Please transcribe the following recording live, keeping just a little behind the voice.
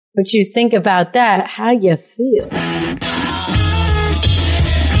What you think about that? How you feel?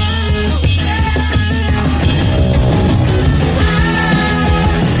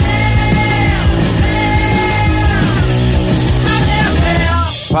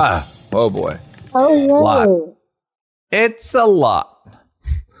 Oh boy. Oh, lot. It's a lot.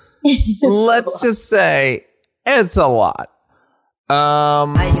 Let's just say it's a lot.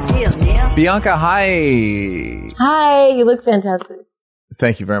 How you feel, Neil? Bianca, hi. Hi, you look fantastic.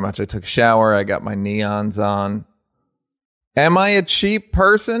 Thank you very much. I took a shower. I got my neons on. Am I a cheap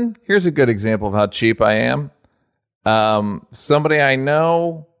person? Here's a good example of how cheap I am. Somebody I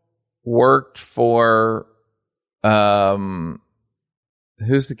know worked for, who's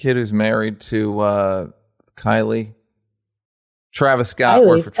the kid who's married to Kylie? Travis Scott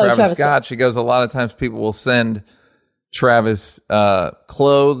worked for Travis Scott. She goes, a lot of times people will send Travis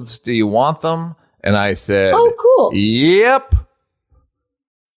clothes. Do you want them? And I said, oh, cool. Yep.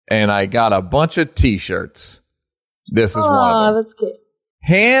 And I got a bunch of T-shirts. This is one of them. That's good.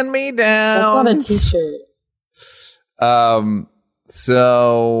 Hand me down. That's not a T-shirt.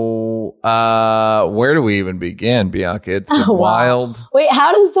 So where do we even begin, Bianca? It's wild. Wow. Wait,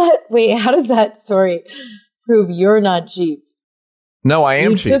 how does that story prove you're not cheap? No, I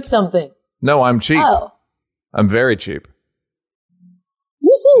am cheap. You took something. No, I'm cheap. Oh. I'm very cheap.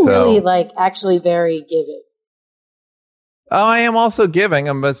 You seem really actually very giving. Oh, I am also giving.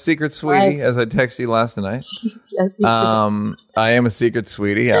 I'm a secret sweetie, as I texted you last night. Yes, you did. I am a secret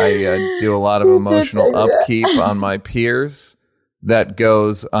sweetie. I do a lot of emotional upkeep on my peers that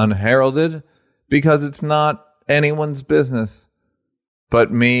goes unheralded because it's not anyone's business but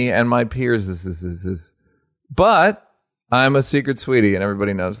me and my peers. This. But I'm a secret sweetie, and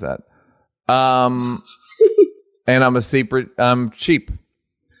everybody knows that. And I'm cheap.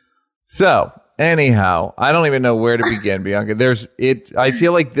 So, anyhow, I don't even know where to begin, Bianca. I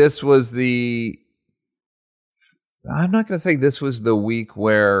feel like this was I'm not going to say this was the week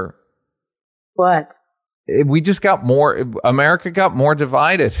where... What? We just got America got more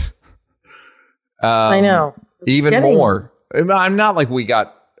divided. I know. Even more. I'm not like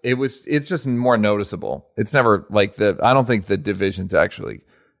it's just more noticeable. It's never like I don't think the divisions actually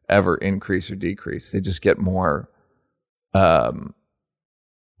ever increase or decrease. They just get more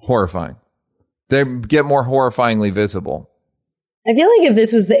horrifying. They get more horrifyingly visible. I feel like if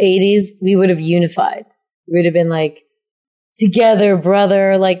this was the 80s, we would have unified. We would have been like, together,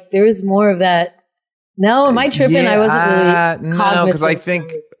 brother. Like, there was more of that. No, am I tripping? I wasn't really cognizant. No, because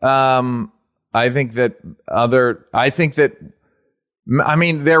I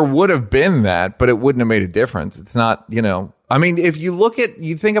mean, there would have been that, but it wouldn't have made a difference. It's not, I mean, if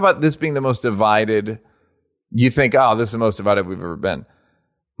you think about this being the most divided, you think, oh, this is the most divided we've ever been.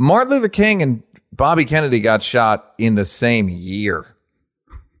 Martin Luther King and Bobby Kennedy got shot in the same year.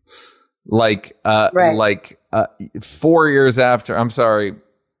 4 years after,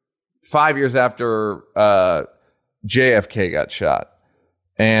 5 years after JFK got shot.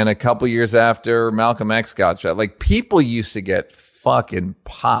 And a couple years after Malcolm X got shot. Like, people used to get fucking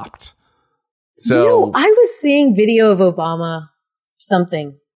popped. So I was seeing video of Obama,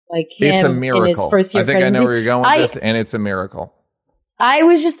 something like him. It's a miracle. In his first year I think presidency. I know where you're going with this, and it's a miracle. I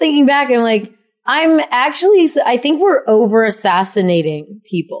was just thinking back, and I think we're over assassinating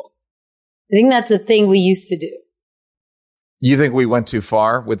people. I think that's a thing we used to do. You think we went too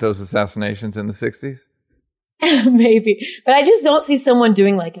far with those assassinations in the 60s? Maybe. But I just don't see someone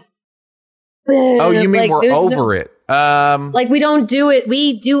doing oh, you mean we're over it? We don't do it.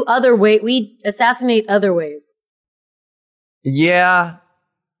 We do other way. We assassinate other ways. Yeah.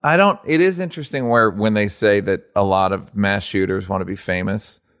 It is interesting when they say that a lot of mass shooters want to be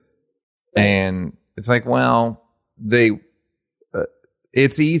famous. And it's like, well,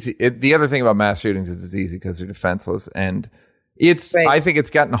 it's easy. The other thing about mass shootings is it's easy because they're defenseless. And I think it's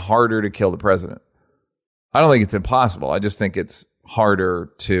gotten harder to kill the president. I don't think it's impossible. I just think it's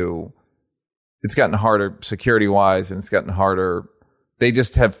gotten harder security wise, and it's gotten harder. They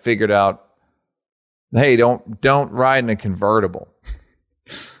just have figured out, hey, don't ride in a convertible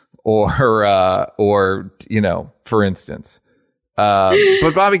or for instance.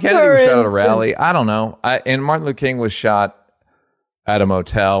 But Bobby Kennedy was shot at a rally. I don't know. And Martin Luther King was shot at a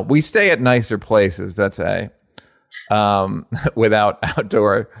motel. We stay at nicer places. That's without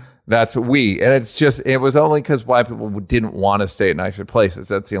outdoor. That's and it was only because white people didn't want to stay at nicer places.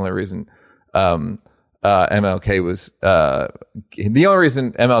 That's the only reason MLK was the only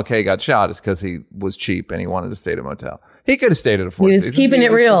reason MLK got shot is because he was cheap and he wanted to stay at a motel. He could have stayed at a Four Seasons. He was keeping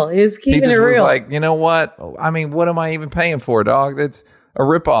it real. He was keeping it real. Was like, you know what? I mean, what am I even paying for, dog? That's a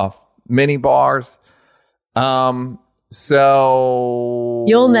ripoff. Mini bars. So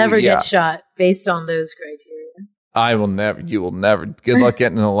you'll never get shot based on those criteria. I will never. You will never. Good luck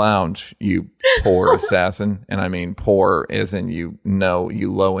getting in the lounge, you poor assassin. And I mean poor as in you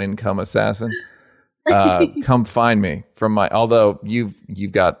low income assassin. Come find me from my. Although you've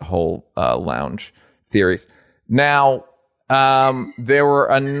got whole lounge theories. Now there were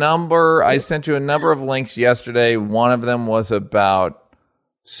a number. I sent you a number of links yesterday. One of them was about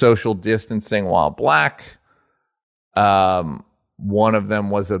social distancing while black. One of them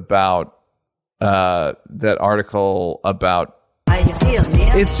was about that article about How you feel,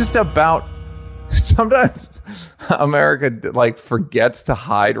 Neil? it's just about sometimes America like forgets to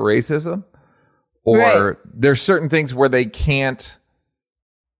hide racism, or Right. there's certain things where they can't.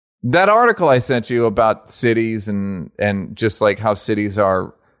 That article I sent you about cities and just like how cities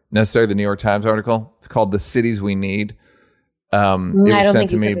are necessary, the New York Times article, it's called "The Cities We Need." It I was don't sent think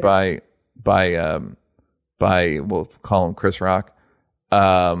to you me sent by we'll call him Chris Rock.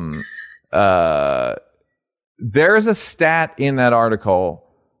 There's a stat in that article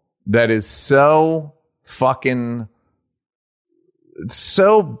that is so fucking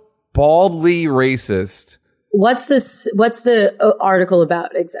so baldly racist. What's the article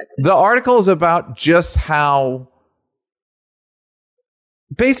about exactly? The article is about just how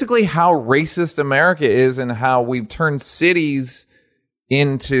basically how racist America is and how we've turned cities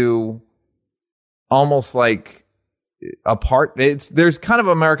into almost like there's kind of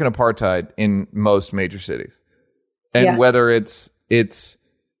American apartheid in most major cities. And whether it's it's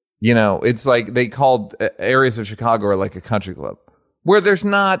like they called areas of Chicago are like a country club where there's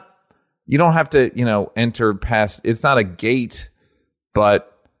not, you don't have to, enter past, it's not a gate,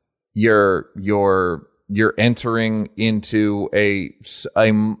 but you're entering into a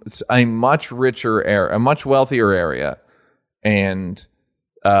much richer area, a much wealthier area. And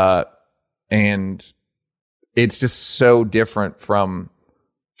it's just so different from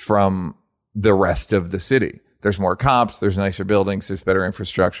the rest of the city. There's more cops, there's nicer buildings, there's better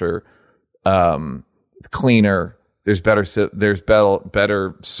infrastructure, it's cleaner, there's better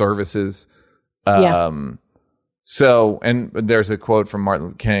services. So, and there's a quote from Martin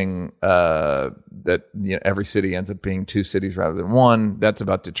Luther King that every city ends up being two cities rather than one. That's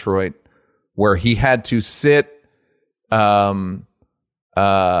about Detroit, where he had to sit. Martin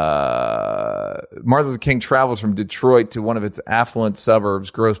Luther King travels from Detroit to one of its affluent suburbs,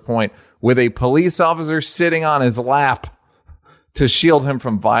 Grosse Pointe, with a police officer sitting on his lap to shield him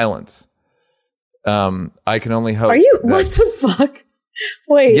from violence. I can only hope. Are you? What the fuck?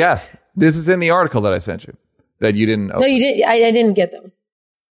 Wait. Yes, this is in the article that I sent you that you didn't. No, you did. I didn't get them.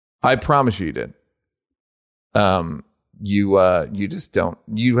 I promise you did. You just don't.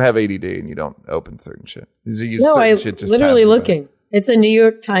 You have ADD and you don't open certain shit. I'm literally looking. It's a New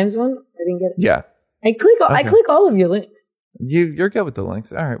York Times one. I didn't get it. Yeah. I click all of your links. You're good with the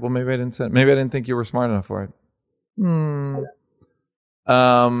links. All right. Well, maybe I didn't think you were smart enough for it.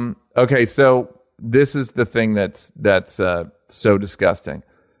 Okay. So this is the thing that's so disgusting.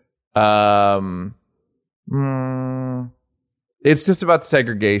 It's just about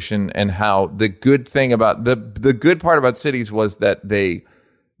segregation and how the good thing about the good part about cities was that they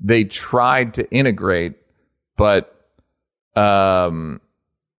tried to integrate, but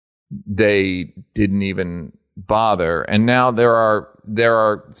they didn't even bother. And now they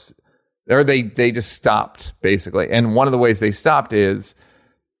just stopped basically. And one of the ways they stopped is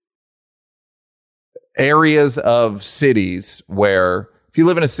areas of cities where if you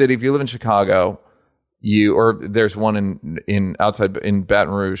live in a city, if you live in Chicago, there's one in outside in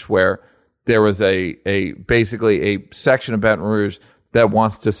Baton Rouge where there was a basically a section of Baton Rouge that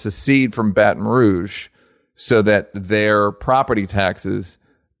wants to secede from Baton Rouge so that their property taxes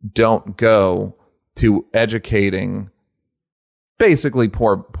don't go to educating basically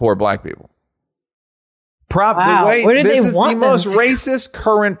poor black people. Wow. Where do they want the most racist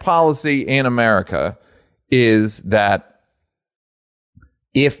current policy in America is that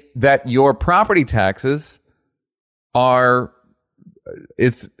your property taxes go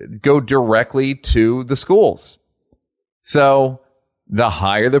directly to the schools. So the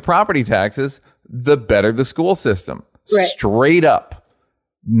higher the property taxes, the better the school system. Right. Straight up.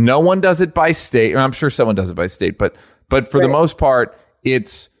 No one does it by state, or I'm sure someone does it by state, but for the most part,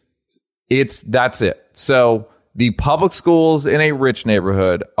 that's it. So the public schools in a rich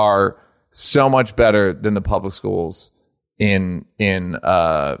neighborhood are so much better than the public schools in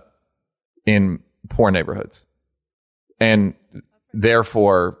poor neighborhoods. And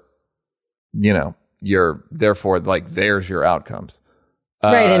therefore, there's your outcomes.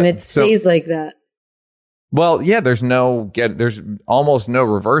 Right. And it stays like that. Well, yeah, there's almost no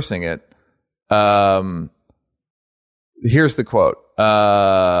reversing it. Here's the quote.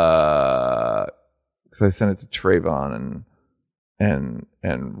 Because I sent it to Trayvon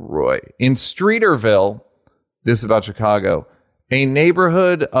and Roy. In Streeterville, this is about Chicago, a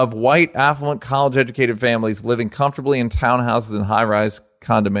neighborhood of white, affluent, college-educated families living comfortably in townhouses and high-rise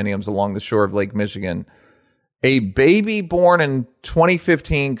condominiums along the shore of Lake Michigan. A baby born in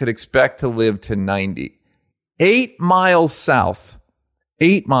 2015 could expect to live to 90. 8 miles south,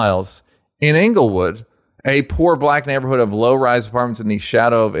 8 miles, in Inglewood, a poor black neighborhood of low-rise apartments in the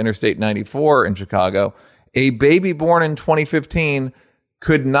shadow of Interstate 94 in Chicago, a baby born in 2015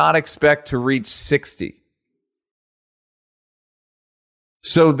 could not expect to reach 60.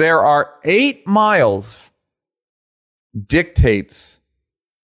 So there are 8 miles dictates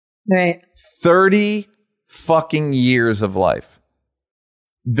right 30 fucking years of life.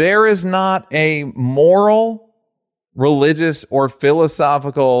 There is not a moral, religious, or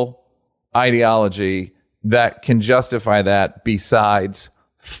philosophical ideology that can justify that besides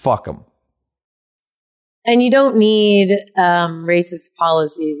fuck them. And you don't need racist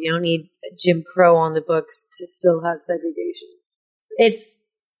policies. You don't need Jim Crow on the books to still have segregation. It's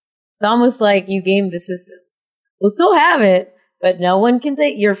almost like you gamed the system. We'll still have it, but no one can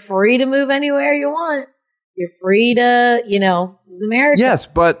say you're free to move anywhere you want. You're free to, it's America. Yes,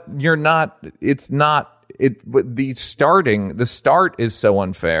 but you're not. It's not. The start is so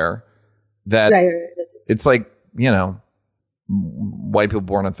unfair that right. It's like, white people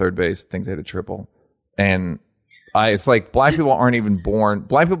born on third base think they had a triple. And it's like black people aren't even born.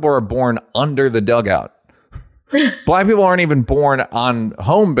 Black people are born under the dugout. Black people aren't even born on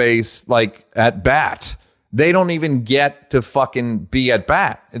home base, like at bat. They don't even get to fucking be at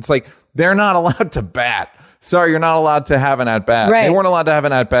bat. It's like they're not allowed to bat. Sorry, you're not allowed to have an at bat. Right. They weren't allowed to have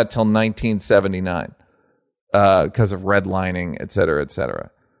an at bat till 1979 because of redlining, et cetera, et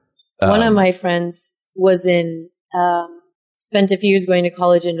cetera. One of my friends was spent a few years going to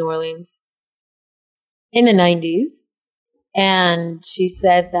college in New Orleans in the 90s. And she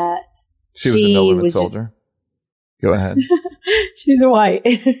said that she was a Military soldier. Go ahead. She's white.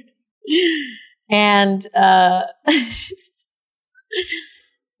 And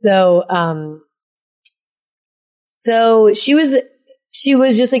so she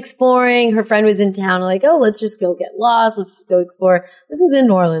was just exploring. Her friend was in town, like, oh, let's just go get lost. Let's go explore. This was in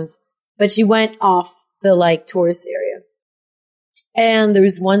New Orleans, but she went off the tourist area. And there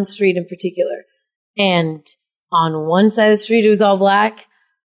was one street in particular. And on one side of the street, it was all black.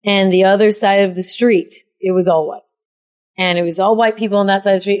 And the other side of the street, it was all white. And it was all white people on that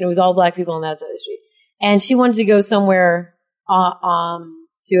side of the street, and it was all black people on that side of the street. And she wanted to go somewhere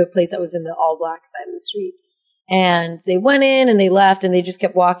to a place that was in the all black side of the street. And they went in and they left, and they just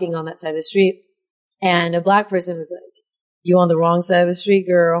kept walking on that side of the street. And a black person was like, "You on the wrong side of the street,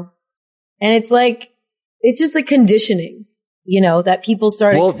 girl." And it's just a conditioning, that people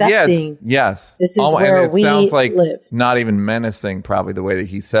start accepting. Yes. This is where we sounds like live. Not even menacing, probably the way that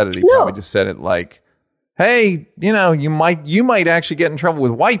he said it. He probably just said it like, hey, you might actually get in trouble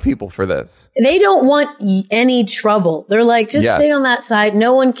with white people for this. They don't want any trouble. They're like, just stay on that side.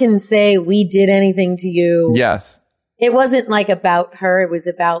 No one can say we did anything to you. Yes. It wasn't about her. It was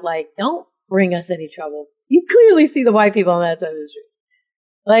about don't bring us any trouble. You clearly see the white people on that side of the street.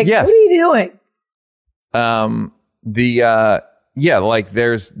 What are you doing?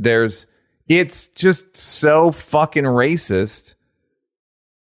 There's it's just so fucking racist.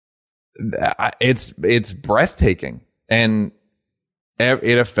 It's breathtaking, and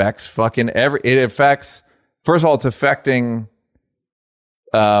it affects fucking first of all, it's affecting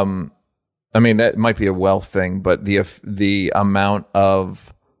that might be a wealth thing, but the amount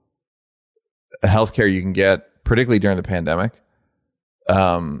of healthcare you can get, particularly during the pandemic,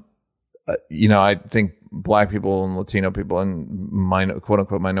 I think black people and Latino people and quote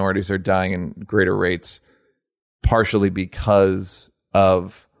unquote minorities are dying in greater rates, partially because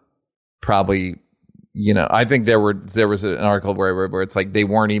of probably, I think there was an article where it's like they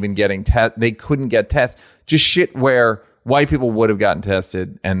weren't even getting they couldn't get tests, just shit where white people would have gotten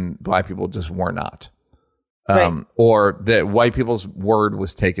tested and black people just were not, right. Or that white people's word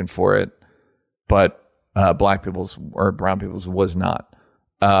was taken for it, but black people's or brown people's was not.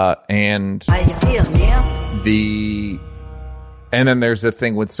 And how you feel, Neil? And then there's the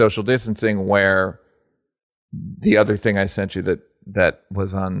thing with social distancing where the other thing I sent you that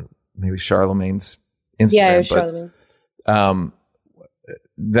was on maybe Charlemagne's Instagram. Yeah, it was Charlemagne's.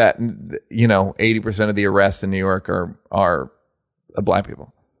 That 80% of the arrests in New York are black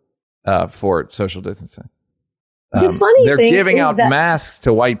people for social distancing. The funny they're thing giving is out that masks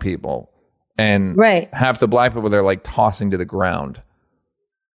to white people, and half the black people they're tossing to the ground.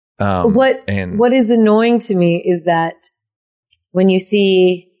 What is annoying to me is that when you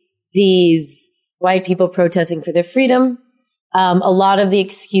see these white people protesting for their freedom, a lot of the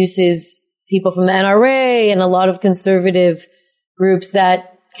excuses, people from the NRA and a lot of conservative groups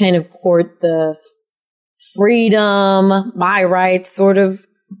that kind of court the freedom, my rights sort of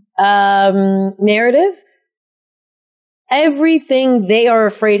narrative, everything they are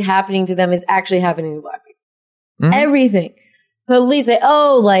afraid happening to them is actually happening to black people. Mm-hmm. Everything. Police say,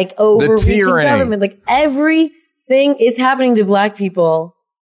 like overreaching government, like everything is happening to black people.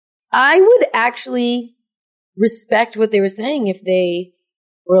 I would actually respect what they were saying if they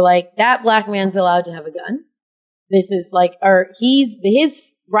were like, that black man's allowed to have a gun. This is like, or his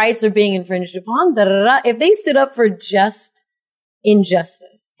rights are being infringed upon. Da, da, da. If they stood up for just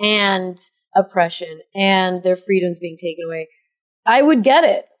injustice and oppression and their freedoms being taken away, I would get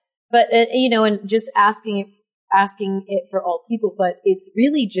it. But, and just asking it for all people, but it's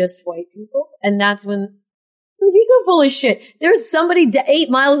really just white people. And that's when you're so full of shit. There's somebody 8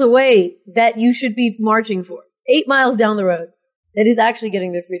 miles away that you should be marching for, 8 miles down the road, that is actually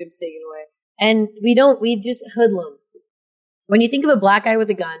getting their freedoms taken away. And we just hoodlum. When you think of a black guy with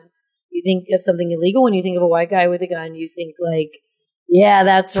a gun, you think of something illegal. When you think of a white guy with a gun, you think like, yeah,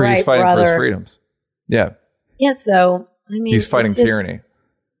 that's right, he's fighting brother. For his freedoms. Yeah. Yeah, so, I mean. He's fighting tyranny.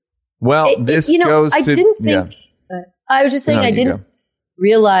 Well, this goes to... I didn't think... I was just saying I didn't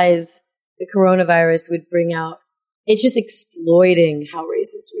realize the coronavirus would bring out... It's just exploiting how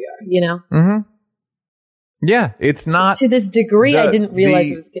racist we are, you know? Mm-hmm. Yeah, it's not... To this degree, I didn't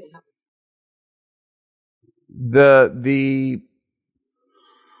realize it was going to happen.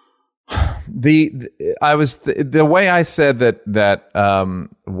 The way I said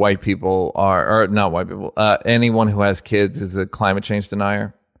that white people are, or not white people, anyone who has kids is a climate change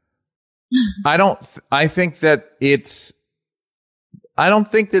denier. I don't think that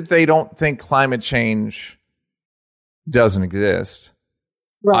they don't think climate change doesn't exist.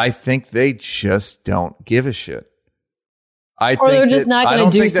 Right. I think they just don't give a shit. Or they're just not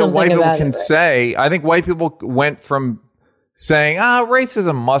going to do something about it. I think white people went from saying,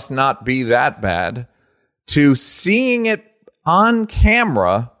 racism must not be that bad, to seeing it on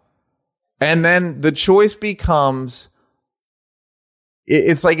camera, and then the choice becomes,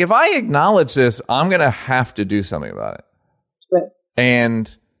 it's like, if I acknowledge this, I'm going to have to do something about it. Right.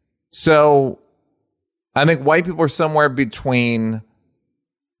 And so I think white people are somewhere between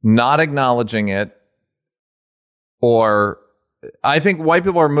not acknowledging it, or I think white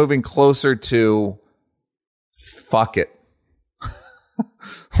people are moving closer to fuck it.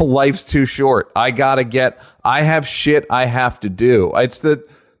 Life's too short. I have shit I have to do. I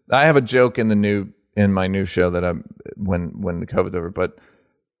have a joke in my new show that when the COVID's over, but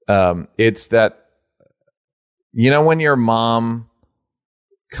it's that, when your mom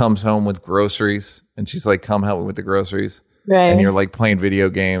comes home with groceries and she's like, come help me with the groceries. Right. And you're like playing video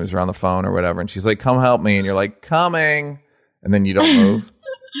games or on the phone or whatever. And she's like, come help me. And you're like, coming. And then you don't move.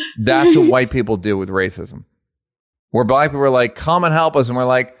 That's what white people do with racism. Where black people are like, come and help us. And we're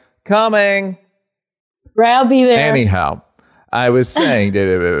like, coming. Right, I'll be there. Anyhow, I was saying,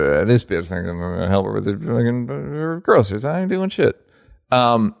 this bitch thinks I'm going to help her with the fucking groceries. I ain't doing shit.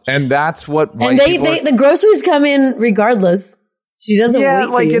 And that's what white people the groceries come in regardless. She doesn't wait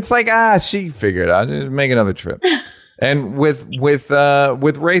for you. It's like, she figured out. Just make another trip. And with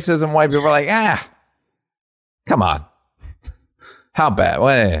racism, white people are like, come on. How bad?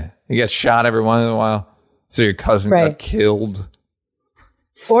 Well, you get shot every once in a while. So your cousin got killed.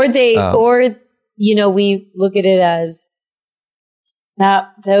 Or we look at it as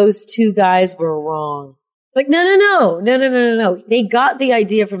that those two guys were wrong. It's like, no. They got the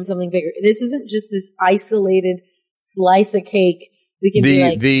idea from something bigger. This isn't just this isolated slice of cake. We can be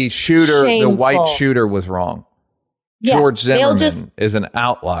like, the shooter, shameful. The white shooter was wrong. Yeah, George Zimmerman is an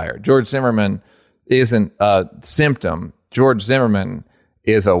outlier. George Zimmerman isn't a symptom. George Zimmerman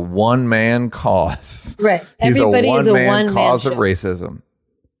is a one-man cause. Right. He's Everybody a is a one-man cause show. of racism.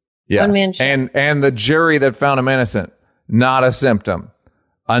 Yeah. One-man show. And the jury that found him innocent, not a symptom.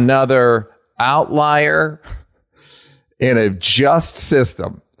 Another outlier in a just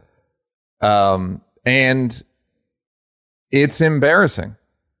system. And it's embarrassing.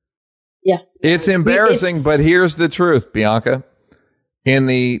 Yeah. It's embarrassing, but here's the truth, Bianca. In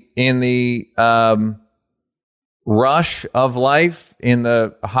the rush of life, in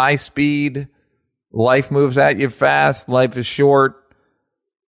the high speed, life moves at you fast, life is short.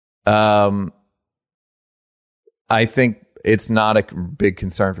 I think it's not a big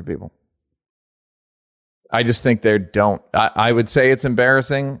concern for people. I just think they don't. I would say it's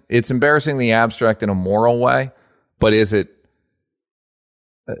embarrassing. It's embarrassing the abstract in a moral way, but is it?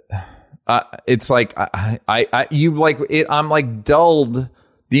 it's like you like it. I'm like dulled.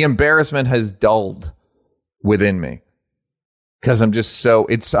 The embarrassment has dulled within me because I'm just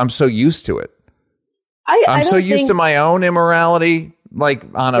I'm so used to it. I'm so used to my own immorality, like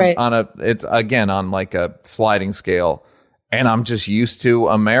it's again on like a sliding scale, and I'm just used to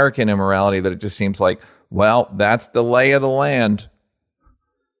American immorality that it just seems like, well, that's the lay of the land.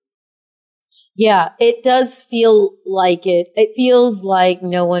 Yeah, it does feel like it. It feels like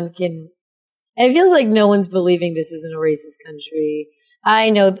no one can. It feels like no one's believing this isn't a racist country. I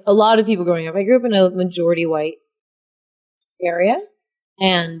know a lot of people growing up. I grew up in a majority white area,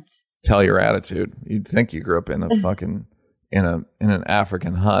 and tell your attitude. You'd think you grew up in a fucking in an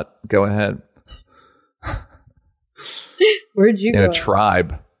African hut. Go ahead. Where'd you in a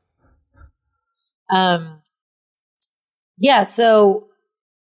tribe? Yeah. So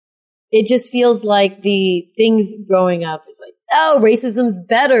it just feels like the things growing up is like, oh, racism's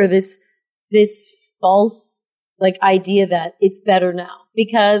better. This false like idea that it's better now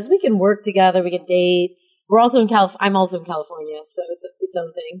because we can work together, we can date. We're also in I'm also in California, so it's its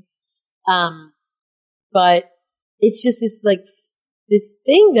own thing. But it's just this like this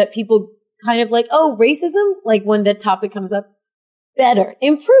thing that people kind of like, oh, racism, like when that topic comes up, better,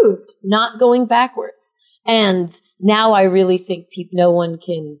 improved, not going backwards. And now I really think no one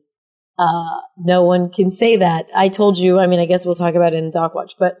can say that. I told you, I mean, I guess we'll talk about it in Doc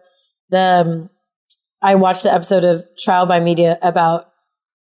Watch, but I watched the episode of Trial by Media about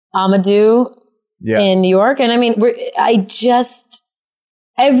Amadou in New York. And I mean,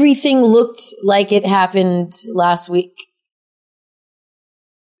 everything looked like it happened last week.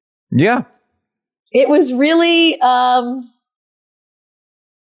 Yeah. It was really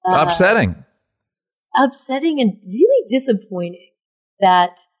upsetting. Upsetting and really disappointing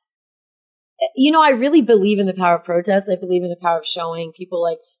that, I really believe in the power of protest. I believe in the power of showing people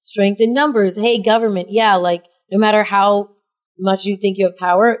like strength in numbers. Hey, government. Yeah. Like no matter how much you think you have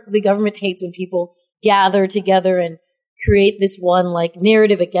power, the government hates when people gather together and create this one like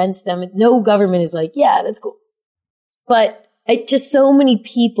narrative against them. No government is like, yeah, that's cool. But just so many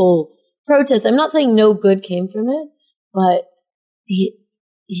people protest. I'm not saying no good came from it, but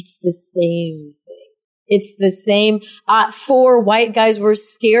it's the same thing. It's the same. 4 white guys were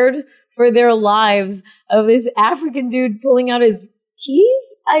scared for their lives of this African dude pulling out his keys.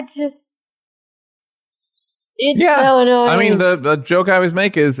 It's so annoying. I mean, the joke I always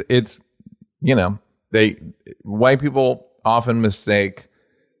make is white people often mistake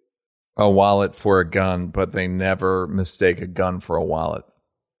a wallet for a gun, but they never mistake a gun for a wallet.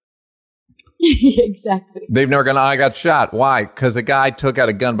 Exactly. They've never gone, I got shot. Why? Because a guy took out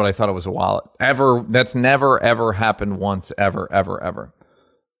a gun, but I thought it was a wallet. That's never, ever happened once, ever, ever, ever.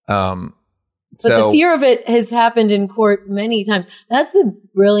 But the fear of it has happened in court many times. That's the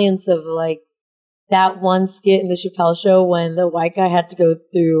brilliance of like that one skit in the Chappelle Show when the white guy had to go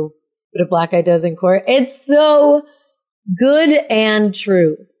through what a black guy does in court. It's so good and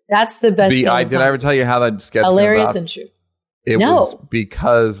true. That's the best. Did I ever tell you how that sketch hilarious and true? It was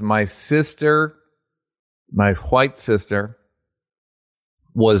because my white sister,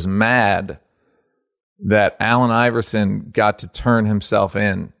 was mad that Allen Iverson got to turn himself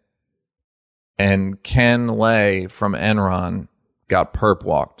in, and Ken Lay from Enron got perp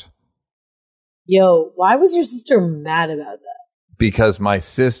walked. Yo, why was your sister mad about that? Because my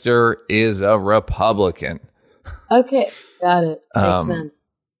sister is a Republican. Okay, got it. Makes sense.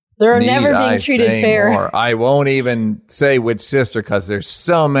 They're never being treated fair. More? I won't even say which sister because there's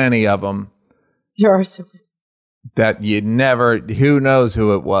so many of them. There are so many. That you never, who knows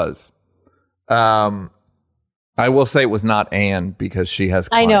who it was. I will say it was not Anne because she has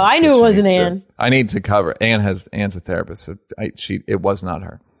clients. I knew it wasn't Anne. I need to cover. Anne's a therapist, so it was not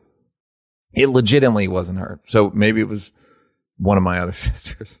her. It legitimately wasn't her. So maybe it was one of my other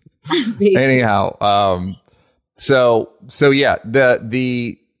sisters. Anyhow, so yeah,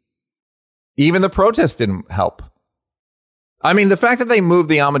 the even the protest didn't help. I mean, the fact that they moved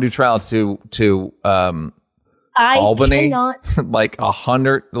the Amadou trial to Albany, like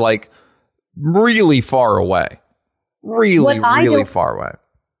 100, like really far away, really far away.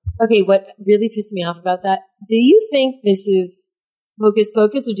 Okay, what really pissed me off about that? Do you think this is hocus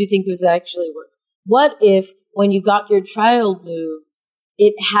pocus, or do you think this actually worked? What if when you got your trial moved,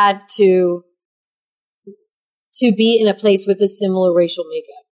 it had to be in a place with a similar racial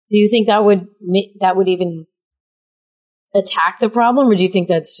makeup? Do you think that would even attack the problem, or do you think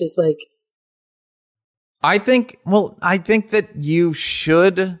that's just like? I think that you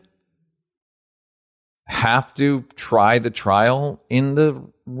should have to try the trial in the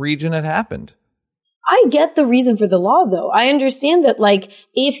region it happened. I get the reason for the law, though. I understand that, like,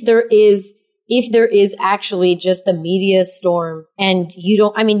 if there is actually just the media storm and you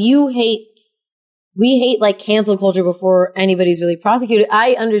don't, I mean, we hate like cancel culture before anybody's really prosecuted.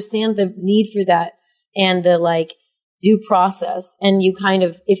 I understand the need for that and the like due process. And you kind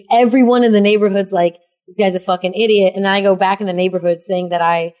of, if everyone in the neighborhood's like, this guy's a fucking idiot, and then I go back in the neighborhood saying that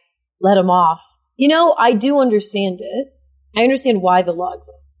I let him off, I do understand it. I understand why the law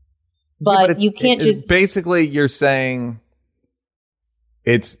exists. But you can't just... Basically, you're saying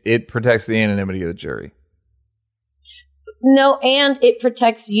it protects the anonymity of the jury. No, and it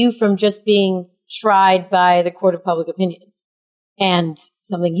protects you from just being tried by the court of public opinion. And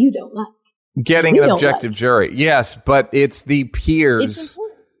something you don't like. Getting an objective jury. Yes, but it's the peers. It's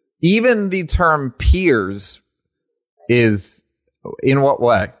important. Even the term peers is... In what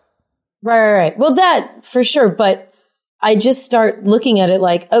way? Right. Well, that, for sure, but... I just start looking at it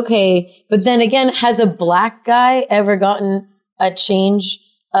like, okay, but then again, has a black guy ever gotten a change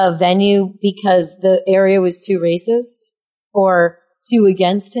of venue because the area was too racist or too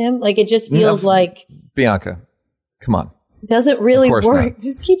against him? Like, it just feels like... Bianca, come on. It doesn't really work. Not. It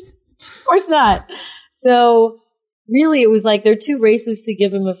just keeps... Of course not. So, really, it was like, they're too racist to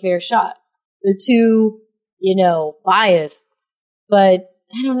give him a fair shot. They're too, biased. But,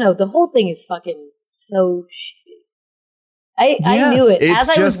 I don't know. The whole thing is fucking so shit. I knew it. As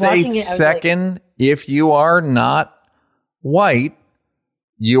I was watching it, I was second, if you are not white,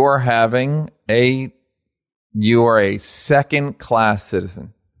 you are a second class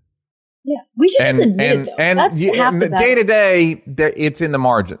citizen. Yeah. We should just admit it, though. That's half the day to day, it's in the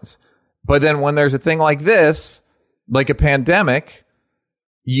margins. But then when there's a thing like this, like a pandemic,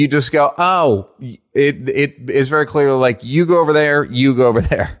 you just go, oh, it is very clearly like, you go over there, you go over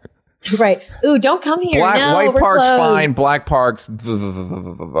there. Right. Ooh, don't come here. White parks closed. fine. Black parks. There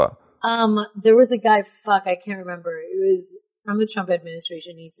was a guy. Fuck, I can't remember. It was from the Trump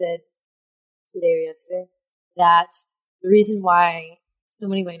administration. He said today or yesterday that the reason why so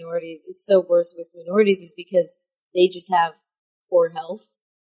many minorities, it's so worse with minorities, is because they just have poor health.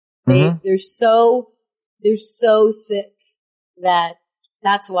 They're so sick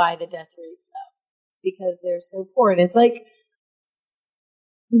that's why the death rate's up. It's because they're so poor, and it's like.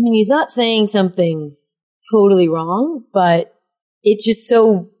 I mean, he's not saying something totally wrong, but it's just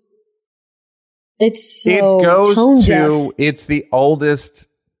so. It goes tone deaf. It's the oldest.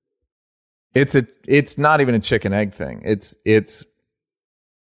 It's not even a chicken egg thing. It's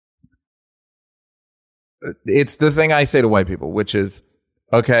the thing I say to white people, which is,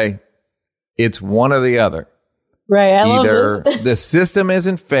 okay, it's one or the other. Right. Either the system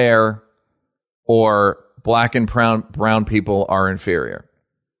isn't fair, or black and brown people are inferior.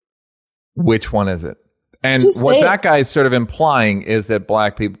 Which one is it? And what that guy is sort of implying is that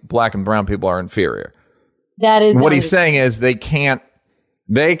black and brown people are inferior. That is what he's saying is they can't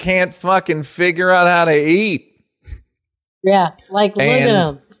fucking figure out how to eat. Yeah, like look at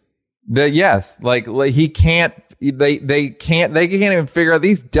him. He can't. They can't even figure out.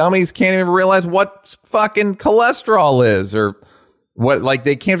 These dummies can't even realize what fucking cholesterol is, or what. Like,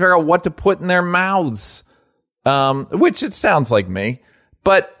 they can't figure out what to put in their mouths. Which it sounds like me,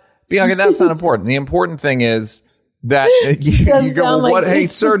 but. Bianca, that's not important. The important thing is that you go, what? Hey,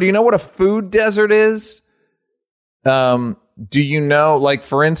 sir, do you know what a food desert is? Do you know, like,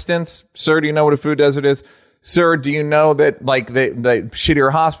 for instance, sir, do you know what a food desert is? Sir, do you know that, like, the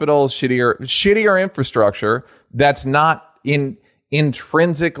shittier hospitals, shittier infrastructure that's not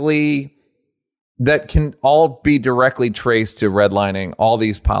intrinsically, that can all be directly traced to redlining, all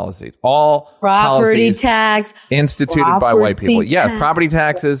these policies, all property tax instituted by white people. Yes, property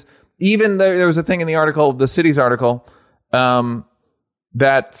taxes. Even there was a thing in the article, the City's article,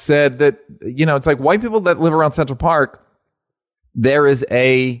 that said that, it's like white people that live around Central Park, there is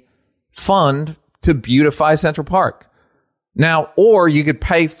a fund to beautify Central Park. Now, or you could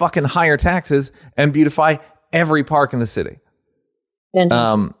pay fucking higher taxes and beautify every park in the city.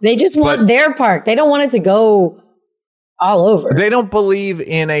 They just want their park. They don't want it to go all over. They don't believe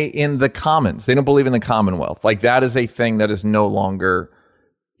in the commons. They don't believe in the Commonwealth. Like, that is a thing that is no longer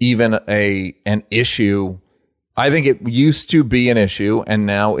even an issue. I think it used to be an issue, and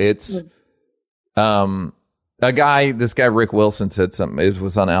now it's this guy Rick Wilson said something. It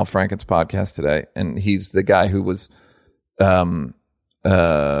was on Al Franken's podcast today, and he's the guy who was McCain's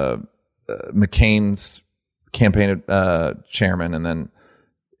campaign chairman, and then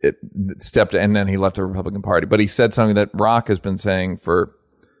and then he left the Republican Party. But he said something that Rock has been saying for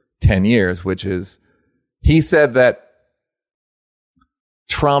 10 years, which is, he said that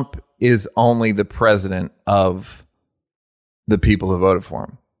Trump is only the president of the people who voted for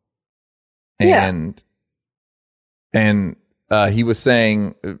him. And he was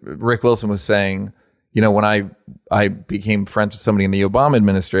saying, Rick Wilson was saying, you know, when I became friends with somebody in the Obama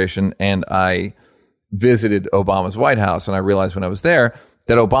administration and I visited Obama's White House, and I realized when I was there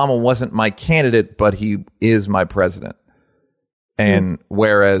that Obama wasn't my candidate, but he is my president. And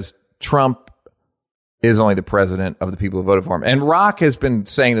whereas Trump is only the president of the people who voted for him. And Rock has been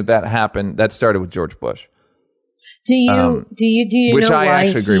saying that happened. That started with George Bush. Do you which know I why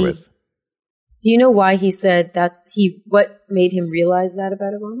actually agree with. Do you know why he said that? What made him realize that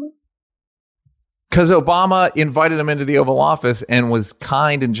about Obama? Because Obama invited him into the Oval Office and was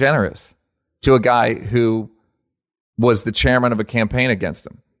kind and generous to a guy who was the chairman of a campaign against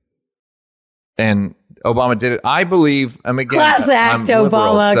him. And Obama did it. I believe, class act, I'm liberal,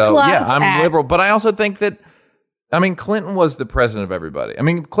 Obama. so, class I'm act. liberal, but I also think that, Clinton was the president of everybody.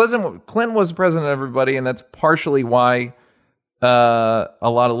 Clinton was the president of everybody, and that's partially why a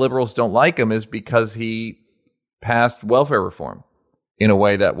lot of liberals don't like him, is because he passed welfare reform in a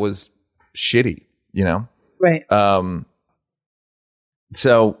way that was shitty, you know? Right. But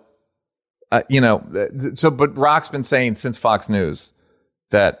Rock's been saying since Fox News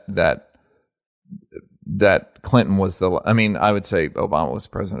that Clinton was I would say Obama was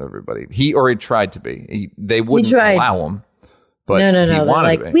president of everybody. He tried to be. They wouldn't allow him. But no. He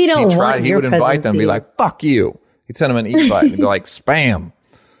wanted to be. We don't want He your would invite them and be presidency. like, fuck you. He'd send them an invite and be like, spam.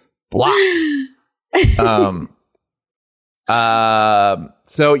 Blocked.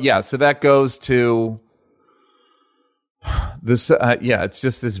 So that goes to this. It's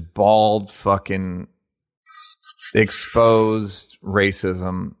just this bald fucking exposed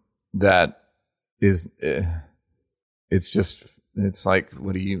racism that is. It's like,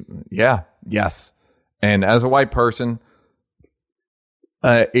 what do you? Yeah, yes. And as a white person,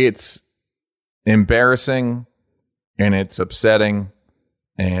 it's embarrassing and it's upsetting.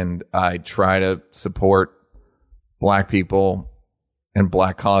 And I try to support Black people and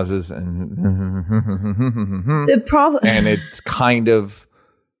Black causes, and The problem, and it's kind of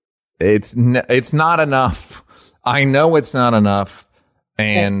it's not enough. I know it's not enough,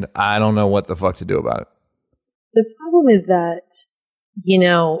 and I don't know what the fuck to do about it. the problem is that,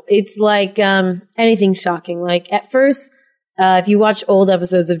 it's like anything shocking. Like at first, if you watch old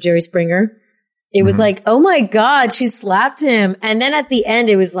episodes of Jerry Springer, it was like, oh my God, she slapped him. And then at the end,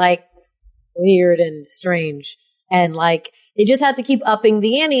 it was like weird and strange. And like, they just had to keep upping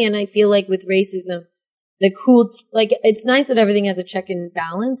the ante. And I feel like with racism, it's nice that everything has a check and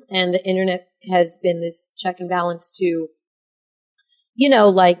balance. And the internet has been this check and balance to,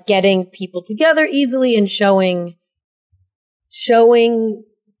 like getting people together easily and showing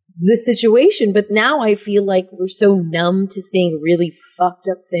the situation. But now I feel like we're so numb to seeing really fucked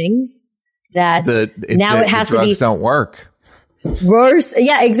up things that it has to be. Don't work. Worse.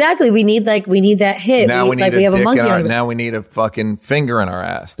 Yeah, exactly. We need that hit. Now we need we have a monkey on it. now we need a fucking finger in our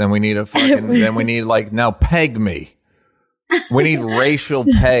ass. Then we need then we need now peg me. We need racial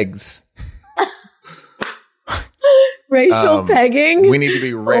pegs. Racial pegging. We need to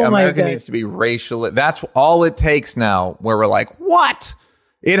be America needs to be racial. That's all it takes now, where we're like, what?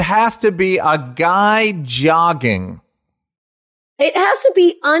 It has to be a guy jogging. It has to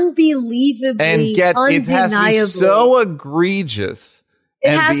be unbelievably, undeniably. It has to be so egregious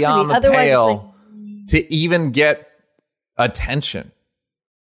It and has beyond to be. the Otherwise, pale to even get attention.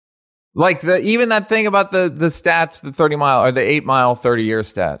 Like even that thing about the stats, the 30 mile or the 8 mile 30-year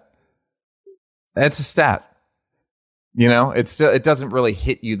stat. That's a stat. It doesn't really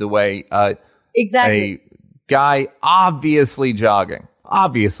hit you the way exactly. a guy obviously jogging.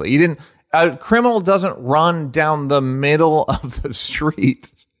 Obviously, he didn't. A criminal doesn't run down the middle of the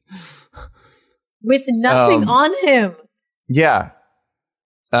street with nothing on him. Yeah.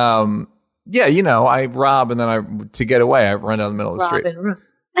 I rob and then to get away, I run down the middle of the street.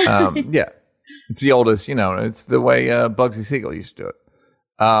 Yeah. It's the oldest, it's the way Bugsy Siegel used to do it.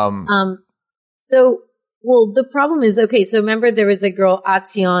 The problem is, okay, so remember there was the girl,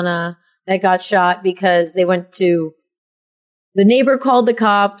 Atiana, that got shot because the neighbor called the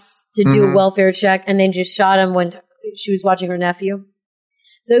cops to do a welfare check and then just shot him when she was watching her nephew.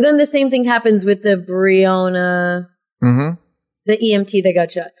 So then the same thing happens with the Breonna, the EMT that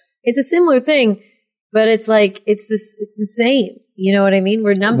got shot. It's a similar thing, but it's like, it's the same. You know what I mean?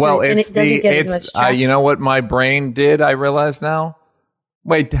 We're numb to it and it doesn't get as much traction. You know what my brain did, I realize now?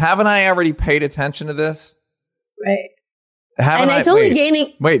 Wait, haven't I already paid attention to this? Right. It's only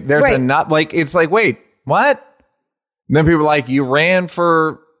gaining. Wait, there's it's like, wait, what? And then people are like, you ran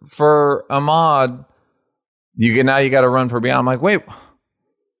for Ahmaud. Now you got to run for Beyonce. I'm like, wait,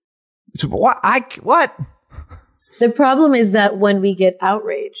 what? What? The problem is that when we get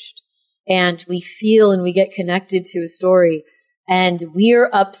outraged and we feel and we get connected to a story and we're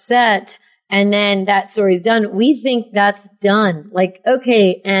upset and then that story's done, we think that's done. Like,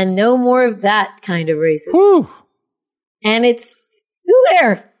 okay, and no more of that kind of racism. Whew. And it's still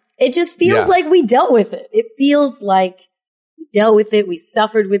there. It just feels like we dealt with it. It feels like we dealt with it. We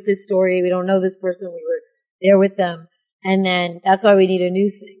suffered with this story. We don't know this person. We were there with them. And then that's why we need a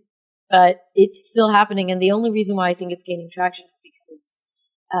new thing. But it's still happening. And the only reason why I think it's gaining traction is because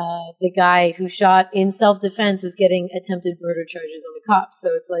the guy who shot in self-defense is getting attempted murder charges on the cops. So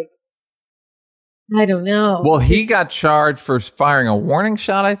it's like, I don't know. Well, he got charged for firing a warning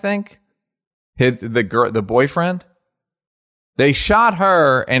shot, I think. The boyfriend. They shot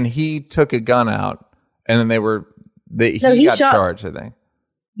her, and he took a gun out, and then he got charged, I think.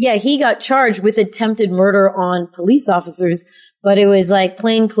 Yeah, he got charged with attempted murder on police officers, but it was like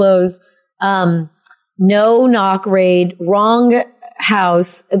plain clothes, no knock raid, wrong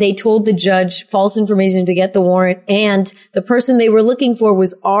house. They told the judge false information to get the warrant, and the person they were looking for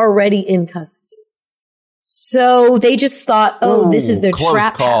was already in custody. So they just thought, this is their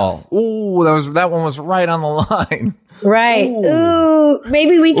trap house. Ooh, that one was right on the line. Right. Ooh,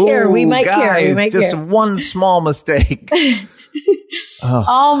 maybe we care. We might care. We might just care. One small mistake.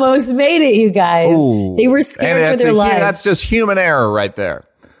 Almost made it, you guys. Ooh. They were scared for their lives. That's just human error right there.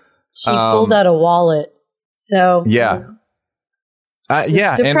 She pulled out a wallet. So yeah,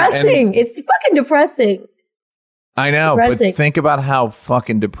 it's depressing. It's fucking depressing. I know, but think about how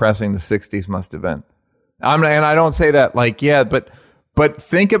fucking depressing the 60s must have been. And I don't say that like, but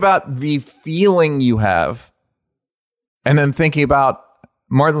think about the feeling you have, and then thinking about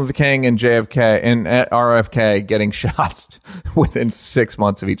Martin Luther King and JFK and RFK getting shot within 6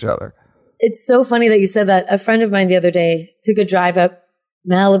 months of each other. It's so funny that you said that. A friend of mine the other day took a drive up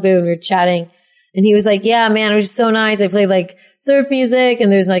Malibu and we were chatting, and he was like, yeah, man, it was just so nice. I played like surf music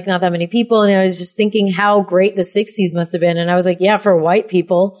and there's like not that many people. And I was just thinking how great the 60s must have been. And I was like, yeah, for white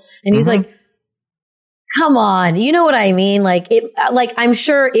people. And he's like, come on, you know what I mean? Like I'm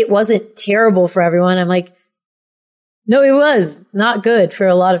sure it wasn't terrible for everyone. I'm like, no, it was not good for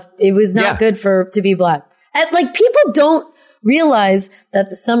a lot of, it was not good to be black. And like people don't realize that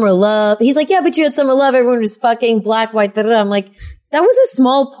the summer love, he's like, yeah, but you had summer love. Everyone was fucking black, white, I'm like, that was a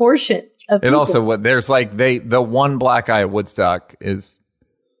small portion of people. And also there's like the one black guy at Woodstock is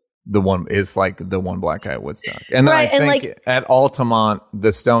the one black guy at Woodstock. And then I think at Altamont,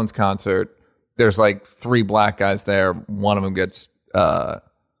 the Stones concert, there's like 3 black guys there. One of them gets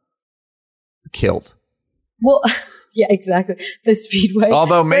killed. Well, yeah, exactly. The Speedway.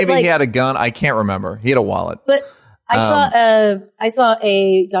 Although maybe he had a gun. I can't remember. He had a wallet. But I saw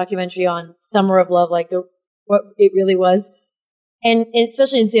a documentary on Summer of Love, like what it really was. And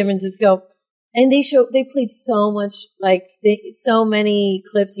especially in San Francisco. And they played so much, like so many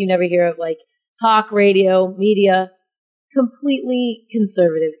clips you never hear of, like talk radio, media. Completely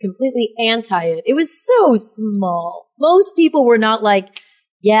conservative, completely anti it. It was so small. Most people were not like,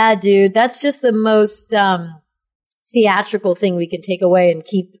 yeah, dude, that's just the most theatrical thing we can take away and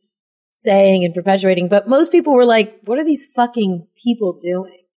keep saying and perpetuating. But most people were like, what are these fucking people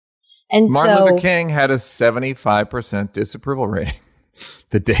doing? And Martin Luther King had a 75% disapproval rating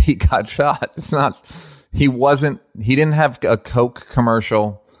the day he got shot. He didn't have a Coke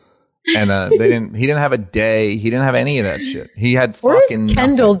commercial. And he didn't have a day. He didn't have any of that shit. He had fucking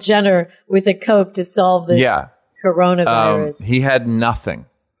Kendall nothing. Jenner with a Coke to solve this coronavirus. He had nothing.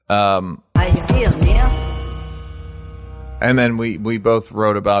 How you feel, Neil? And then we both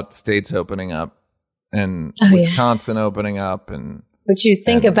wrote about states opening up and Wisconsin opening up. And what you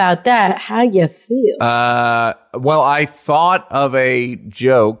think about that? How you feel? Well, I thought of a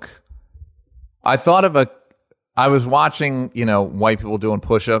joke. I was watching, white people doing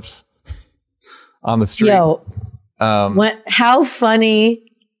push-ups on the street. Yo, how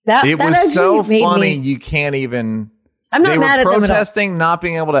funny. It was so funny, you can't even... I'm not mad at them at all. They were protesting not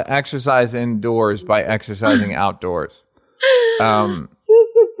being able to exercise indoors by exercising outdoors.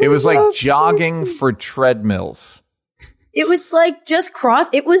 It was like jogging for treadmills. It was like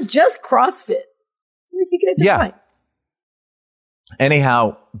it was just CrossFit. It's like, you guys are fine.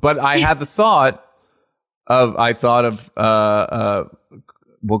 Anyhow, but I had the thought of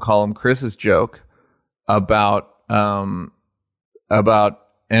we'll call him Chris's joke about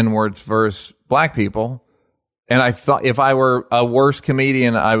N-words versus black people. And I thought if I were a worse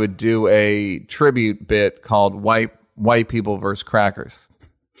comedian, I would do a tribute bit called white people versus crackers.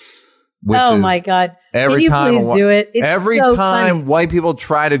 Oh my God. Can you please do it? It's every so time funny. White people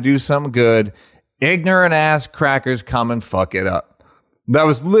try to do something good, ignorant ass crackers come and fuck it up. That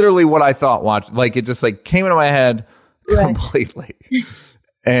was literally what I thought. Like it just like came into my head completely.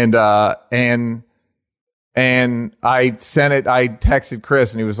 And I texted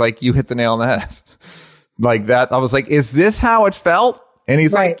Chris and he was like, you hit the nail on the head. Like that. I was like, is this how it felt? And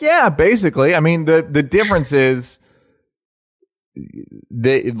he's Right. like, yeah, basically. I mean, the difference is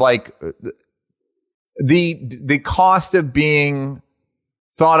the cost of being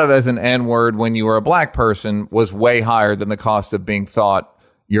thought of as an N-word when you were a black person was way higher than the cost of being thought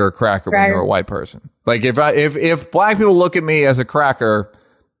you're a cracker when you're a white person. Like if black people look at me as a cracker,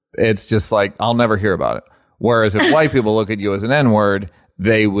 it's just like, I'll never hear about it. Whereas if white people look at you as an N-word,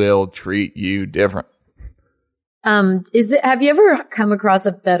 they will treat you different. Have you ever come across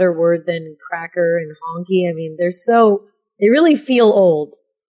a better word than cracker and honky? I mean, they really feel old.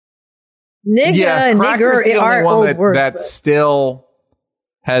 Nigga and nigger are old words. That still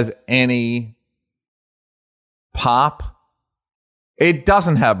has any pop. It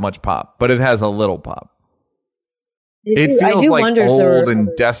doesn't have much pop, but it has a little pop. It feels like old and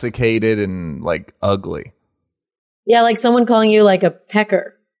desiccated and like ugly. Yeah, like someone calling you like a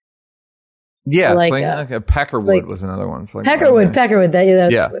pecker. Yeah, like a peckerwood was another one. It's like peckerwood.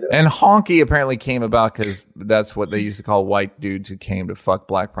 That's yeah. What it was. And honky apparently came about because that's what they used to call white dudes who came to fuck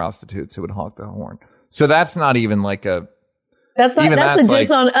black prostitutes who would honk the horn. So that's not even like a. That's a diss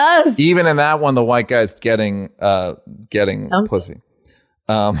on us. Even in that one, the white guy's getting pussy.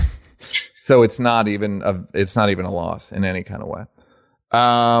 So it's not even a loss in any kind of way.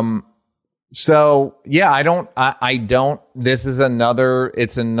 So yeah, I don't, this is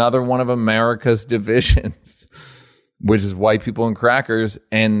it's another one of America's divisions, which is white people and crackers.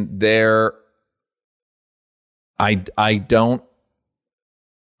 And I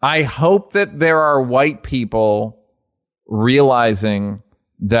hope that there are white people realizing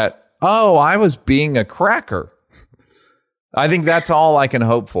that, oh, I was being a cracker. I think that's all I can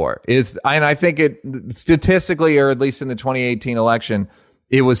hope for and I think it statistically, or at least in the 2018 election,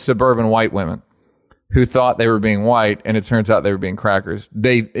 it was suburban white women who thought they were being white, and it turns out they were being crackers.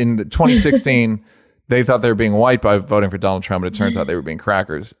 In 2016, they thought they were being white by voting for Donald Trump, but it turns out they were being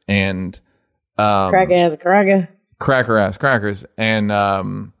crackers. And cracker ass cracker. Cracker ass crackers. And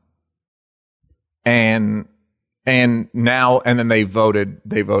then they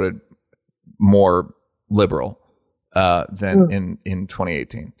voted more liberal than in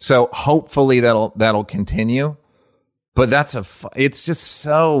 2018. So hopefully that'll continue. But it's just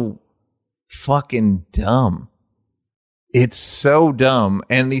so fucking dumb. It's so dumb.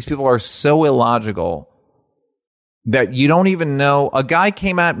 And these people are so illogical that you don't even know. A guy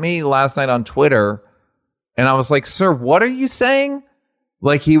came at me last night on Twitter and I was like, sir, what are you saying?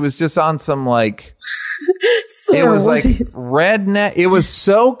 Like he was just on some like, Sir, it was like redneck. It was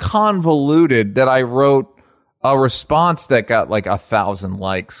so convoluted that I wrote a response that got like 1,000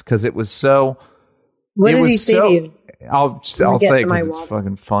 likes because it was so. What did he say to you? I'll say it because it's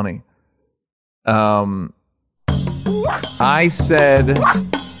fucking funny. I said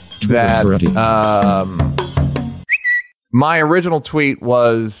that my original tweet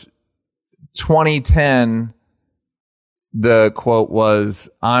was 2010. The quote was,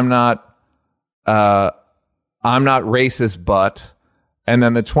 I'm not racist, but, and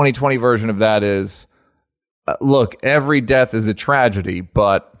then the 2020 version of that is, look, every death is a tragedy,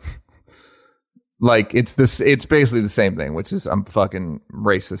 but like it's basically the same thing, which is I'm fucking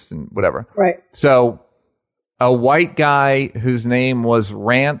racist and whatever. Right. So a white guy whose name was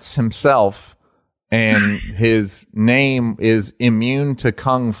Rance himself, and his name is immune to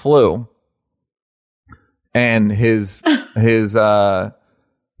Kung Flu, and one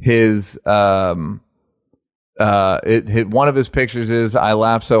of his pictures is I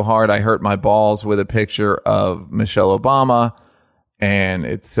laughed so hard I hurt my balls, with a picture of Michelle Obama. And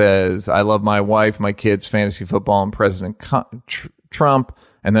it says, I love my wife, my kids, fantasy football, and President Trump,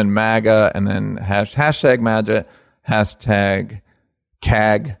 and then MAGA, and then hashtag MAGA, hashtag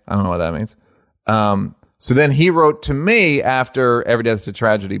CAG. I don't know what that means. So then he wrote to me after Every Death's a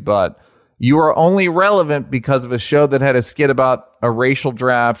Tragedy, but you are only relevant because of a show that had a skit about a racial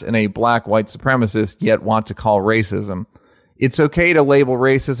draft and a black white supremacist, yet want to call racism. It's okay to label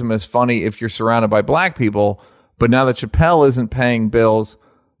racism as funny if you're surrounded by black people. But now that Chappelle isn't paying bills,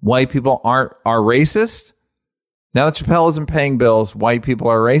 white people are racist? Now that Chappelle isn't paying bills, white people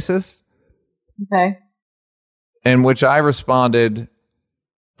are racist? Okay. In which I responded,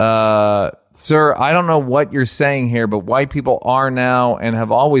 sir, I don't know what you're saying here, but white people are now and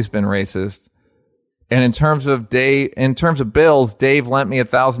have always been racist. And in terms of bills, Dave lent me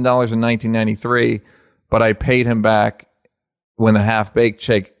 $1,000 in 1993, but I paid him back when the half-baked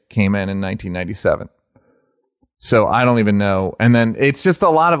check came in 1997. So I don't even know. And then it's just a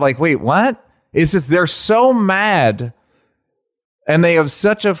lot of like, wait, what? It's just, they're so mad. And they have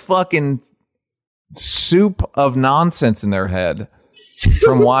such a fucking soup of nonsense in their head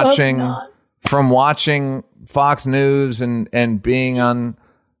from watching Fox News and being on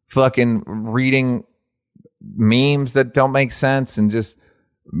fucking reading memes that don't make sense, and just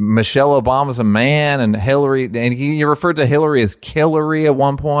Michelle Obama's a man, and Hillary, and he referred to Hillary as Killary at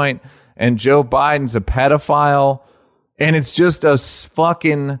one point, and Joe Biden's a pedophile, and it's just it's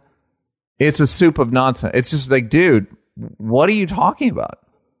a soup of nonsense. It's just like, dude, what are you talking about?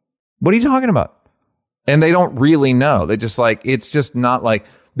 What are you talking about? And they don't really know. They just like, it's just not like,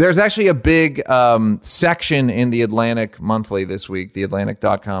 there's actually a big section in the Atlantic Monthly this week,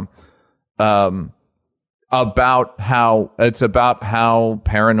 theatlantic.com, about how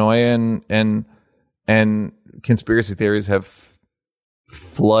paranoia and conspiracy theories have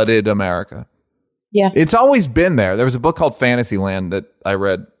flooded America. Yeah. It's always been there. There was a book called Fantasyland that I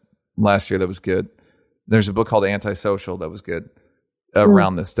read last year that was good. There's a book called Antisocial that was good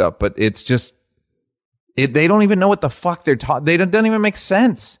around this stuff, but it's just, they don't even know what the fuck they're talking. They don't even make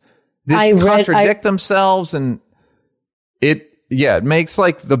sense. They contradict themselves, and it makes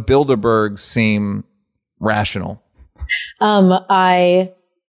like the Bilderbergs seem rational. I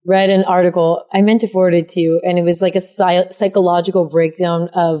read an article, I meant to forward it to you, and it was like a psychological breakdown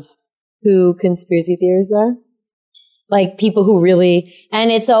of who conspiracy theorists are. Like people who really,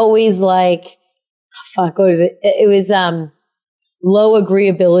 and it's always like, fuck, what is it? It was low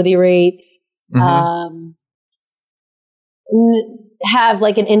agreeability rates, have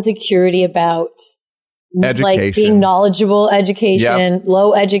like an insecurity about education. Like being knowledgeable, education,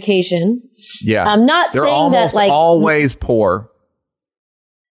 low education. Yeah. I'm not They're saying that like always poor.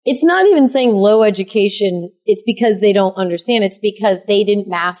 It's not even saying low education. It's because they don't understand. It's because they didn't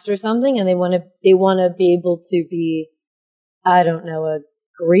master something, and they want to be able to be, I don't know, a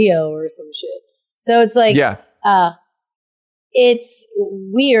griot or some shit. So it's like, it's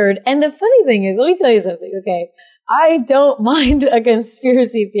weird. And the funny thing is, let me tell you something. Okay. I don't mind a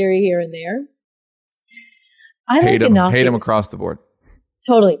conspiracy theory here and there. I hate them across the board.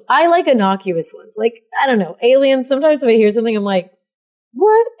 Totally. I like innocuous ones. Like, I don't know, aliens. Sometimes when I hear something, I'm like,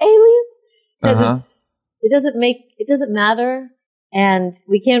 what? Aliens? Because it doesn't matter, and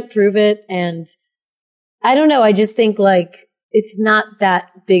we can't prove it. And I don't know. I just think like it's not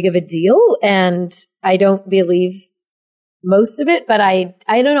that big of a deal, and I don't believe most of it, but I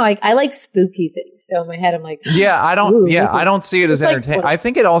don't know. I like spooky things. So in my head, I'm like, I don't see it as entertainment. I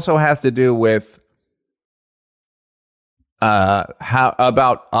think it also has to do with how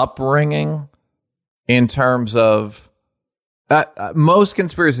about upbringing in terms of most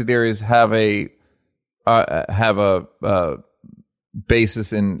conspiracy theories have a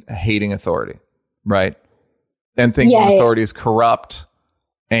basis in hating authority, right? And thinking authority is corrupt.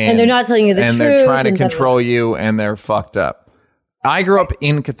 And they're not telling you the truth. And they're trying to control you, and they're fucked up. I grew up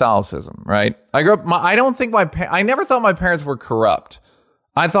in Catholicism, right? I never thought my parents were corrupt.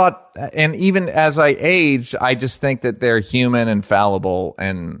 I thought, and even as I aged, I just think that they're human and fallible,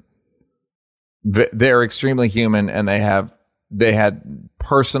 and they're extremely human, and they had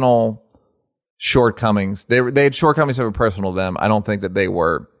personal shortcomings. They had shortcomings that were personal to them. I don't think that they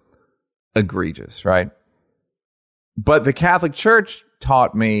were egregious, right? But the Catholic Church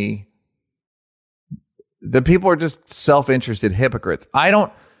taught me that people are just self-interested hypocrites. But I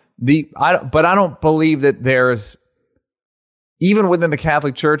don't believe that there's, even within the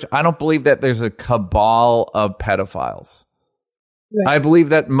Catholic Church, I don't believe that there's a cabal of pedophiles. Right. I believe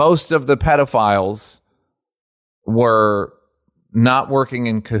that most of the pedophiles were not working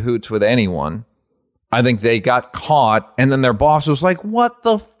in cahoots with anyone. I think they got caught, and then their boss was like, what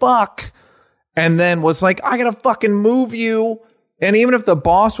the fuck? And then was like, I gotta fucking move you. And even if the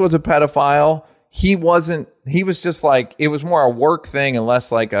boss was a pedophile, he was just like, it was more a work thing and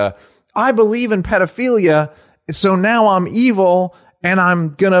less like I believe in pedophilia, so now I'm evil, and I'm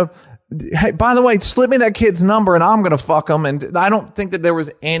gonna, hey, by the way, slip me that kid's number and I'm gonna fuck him. And I don't think that there was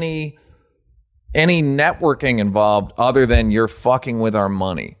any networking involved other than you're fucking with our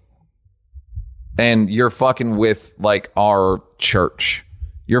money. And you're fucking with like our church.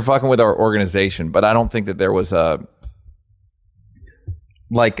 You're fucking with our organization. But I don't think that there was a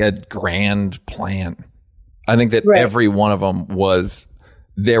grand plan. I think that every one of them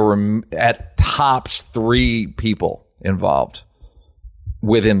there were at tops 3 people involved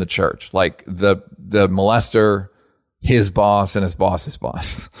within the church. Like the molester, his boss, and his boss's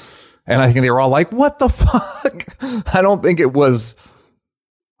boss. And I think they were all like, what the fuck? I don't think it was,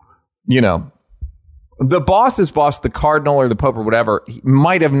 the boss's boss, the cardinal or the pope or whatever, he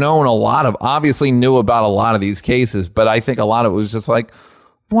might have obviously knew about a lot of these cases, but I think a lot of it was just like,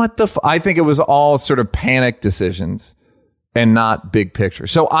 what the I think it was all sort of panic decisions and not big picture.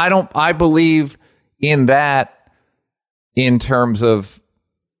 So I believe in that in terms of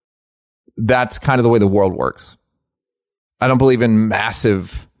that's kind of the way the world works. I don't believe in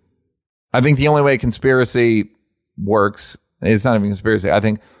massive. I think the only way conspiracy works, it's not even conspiracy. I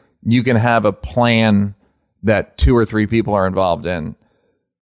think you can have a plan that 2 or 3 people are involved in,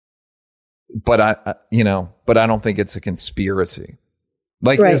 but I don't think it's a conspiracy.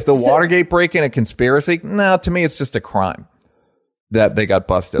 Like, right. Is the Watergate break-in a conspiracy? No, to me, it's just a crime that they got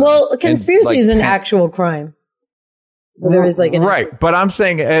busted. Well, a conspiracy is an actual crime. There is like an right, but I'm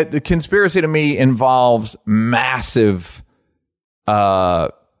saying the conspiracy to me involves massive,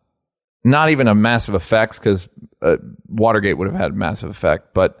 not even a massive effects, because Watergate would have had massive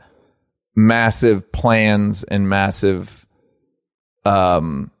effect, but massive plans and massive,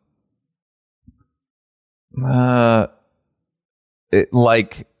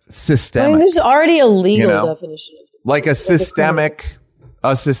 like systemic. I mean, there's already a legal definition of it. Like a systemic,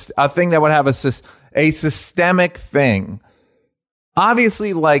 a thing that would have a systemic thing.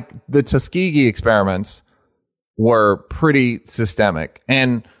 Obviously, like the Tuskegee experiments were pretty systemic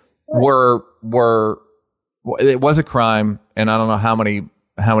and were it was a crime, and I don't know how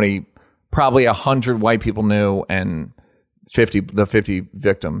many probably 100 white people knew and 50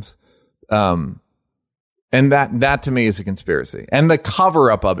 victims. And that to me is a conspiracy. And the cover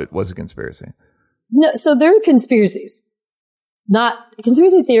up of it was a conspiracy. No, so there are conspiracies.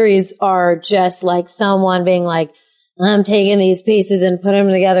 Conspiracy theories are just like someone being like, I'm taking these pieces and putting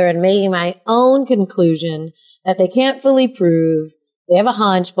them together and making my own conclusion that they can't fully prove. They have a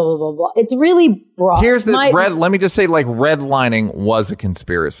hunch, blah, blah, blah, blah. It's really broad. Here's the let me just say, like, redlining was a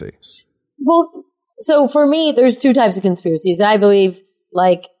conspiracy. Well, so for me, there's 2 types of conspiracies. I believe,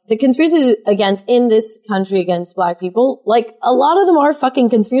 like, the conspiracies in this country against black people, like, a lot of them are fucking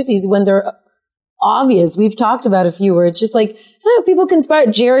conspiracies when they're obvious. We've talked about a few where it's just like, people conspire,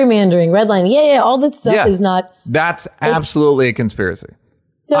 gerrymandering, redlining. Yeah, all that stuff is not. That's absolutely a conspiracy.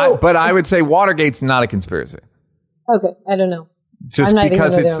 So, but I would say Watergate's not a conspiracy. Okay, I don't know. Just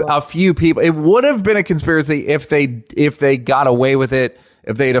because it's a few people. It would have been a conspiracy if they got away with it,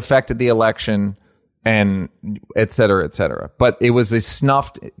 if they had affected the election, and et cetera, et cetera. But it was a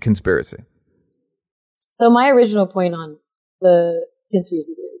snuffed conspiracy. So my original point on the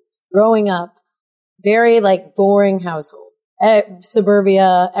conspiracy theories, growing up, very like boring household,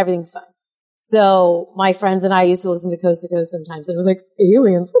 suburbia, everything's fine. So my friends and I used to listen to Coast to Coast sometimes, and it was like,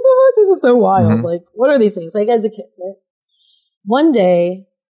 aliens, what the fuck? This is so wild. Mm-hmm. Like, what are these things? Like, as a kid, right? One day,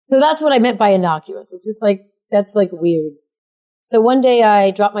 so that's what I meant by innocuous. It's just like, that's like weird. So one day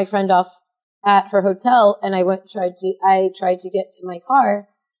I dropped my friend off at her hotel, and I tried to get to my car,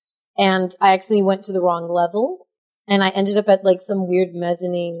 and I actually went to the wrong level, and I ended up at like some weird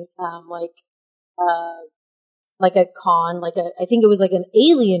mezzanine, like a con, I think it was like an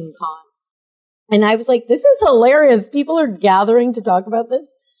alien con. And I was like, this is hilarious. People are gathering to talk about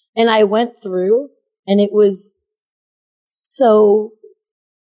this. And I went through, and it was so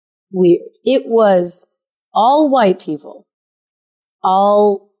weird. It was all white people,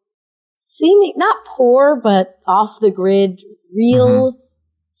 all seeming not poor, but off the grid, real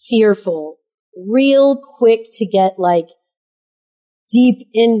fearful, real quick to get like deep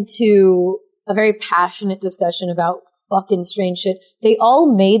into a very passionate discussion about fucking strange shit. They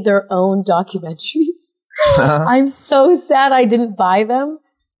all made their own documentaries. I'm so sad I didn't buy them.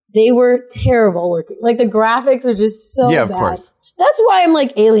 They were terrible looking. Like, the graphics are just so bad. Of course. That's why I'm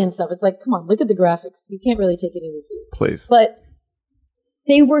like, alien stuff. It's like, come on, look at the graphics. You can't really take any of this seriously. Please. But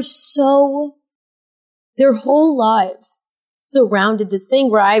they were their whole lives surrounded this thing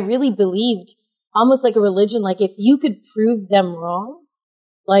where I really believed, almost like a religion, like if you could prove them wrong,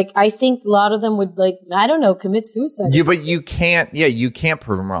 like, I think a lot of them would, like, I don't know, commit suicide. Yeah, but you can't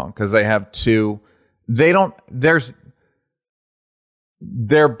prove them wrong because they have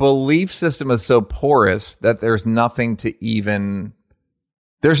their belief system is so porous that there's nothing to even,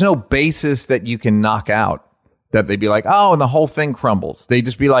 there's no basis that you can knock out that they'd be like, oh, and the whole thing crumbles. They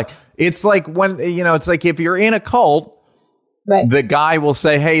just be like, it's like when, it's like if you're in a cult, right, the guy will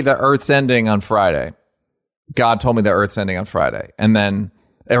say, hey, the earth's ending on Friday. God told me the earth's ending on Friday. And then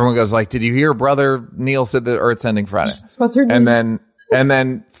everyone goes like, did you hear brother Neil said the earth's ending Friday? and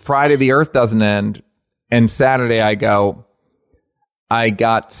then Friday the earth doesn't end. And Saturday I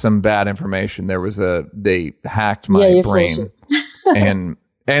got some bad information. They hacked my brain. and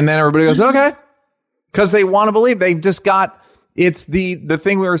then everybody goes, okay. Because they want to believe. They've just got, it's the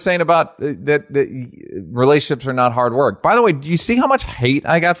thing we were saying about that relationships are not hard work. By the way, do you see how much hate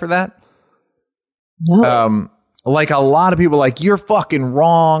I got for that? No. Like a lot of people like, you're fucking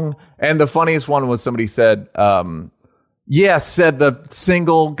wrong. And the funniest one was somebody said, Yeah, said the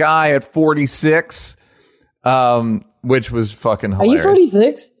single guy at 46, which was fucking hilarious. Are you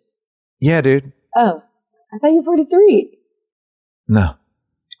 46? Yeah, dude. Oh, I thought you were 43. No.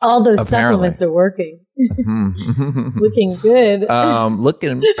 All those Apparently. supplements are working. Looking good.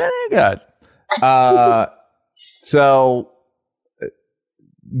 Looking very good. So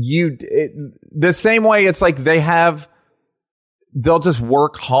the same way it's like they'll just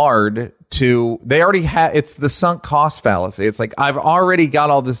work hard they already have, it's the sunk cost fallacy. It's like, I've already got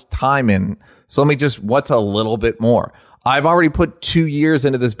all this time in, so let me what's a little bit more? I've already put 2 years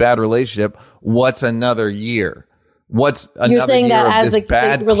into this bad relationship. What's another year? What's another You're saying year that of as this a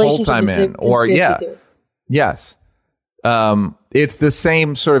bad relationship cult I'm is the in? Or conspiracy theory. Yes. It's the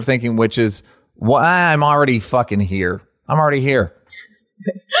same sort of thinking, which is, well, I'm already fucking here. I'm already here.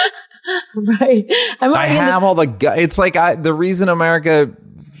 Right. I have all the it's like the reason America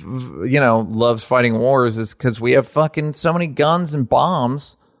loves fighting wars is because we have fucking so many guns and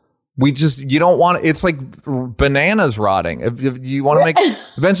bombs. You don't want it's like bananas rotting. If you want to make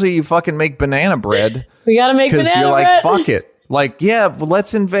eventually you fucking make banana bread. We gotta make banana bread. Because you're like, fuck it. Like, yeah, well,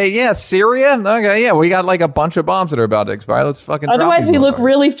 let's invade. Yeah, Syria. Okay, yeah, we got like a bunch of bombs that are about to expire. Let's fucking. Otherwise, we look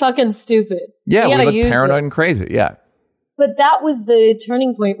really fucking stupid. Yeah, we look paranoid and crazy. Yeah. But that was the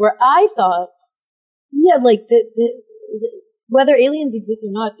turning point where I thought, like the whether aliens exist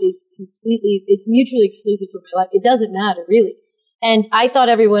or not is it's mutually exclusive for my life. It doesn't matter, really. And I thought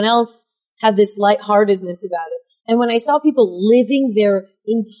everyone else had this lightheartedness about it. And when I saw people living their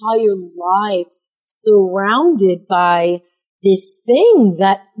entire lives surrounded by this thing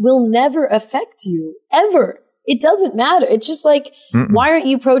that will never affect you, ever. It doesn't matter. It's just like, why aren't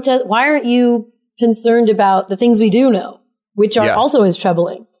you concerned about the things we do know, which are also as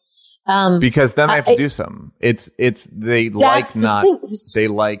troubling? Because then they have to do something. They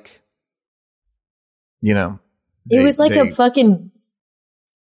like, it was like a fucking,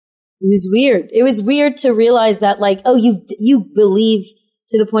 it was weird. It was weird to realize that, like, oh, you believe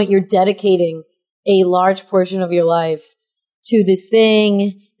to the point you're dedicating a large portion of your life to this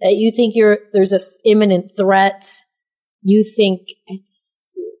thing that you think there's a imminent threat. You think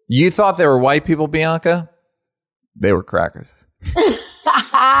it's... You thought they were white people, Bianca? They were crackers.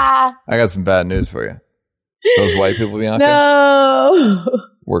 I got some bad news for you. Those white people, Bianca? No.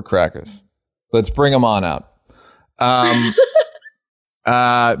 Were crackers. Let's bring them on out.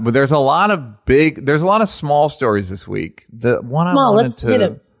 But there's a lot of small stories this week. The one small, let's hit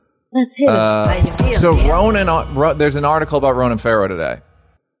him. Let's hit him. So there's an article about Ronan Farrow today.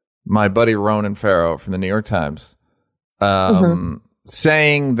 My buddy Ronan Farrow from the New York Times,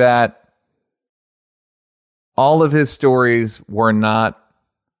 saying that all of his stories were not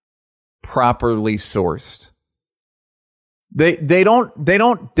properly sourced. They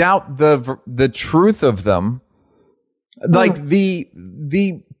don't doubt the truth of them. Like the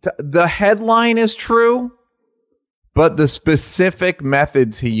headline is true, but the specific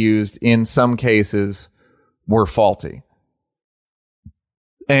methods he used in some cases were faulty.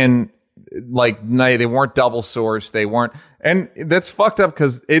 And like, no, they weren't double sourced. They weren't, and that's fucked up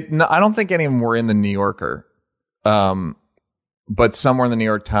because I don't think any of them were in the New Yorker, but some were in the New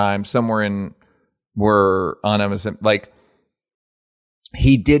York Times, some were on MSN. Like,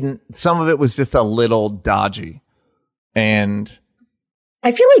 some of it was just a little dodgy. And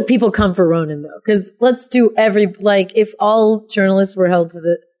I feel like people come for Ronan though, because let's do if all journalists were held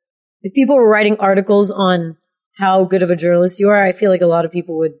to if people were writing articles on how good of a journalist you are, I feel like a lot of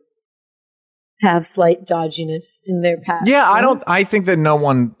people would have slight dodginess in their past. Yeah, I think that no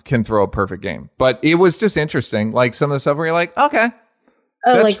one can throw a perfect game, but it was just interesting. Like some of the stuff where you're like, okay,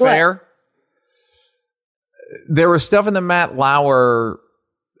 that's like fair. What? There was stuff in the Matt Lauer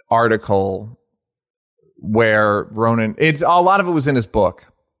article where Ronan, a lot of it was in his book,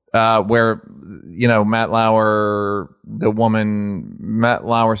 where, Matt Lauer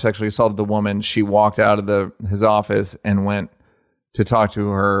sexually assaulted the woman. She walked out of his office and went to talk to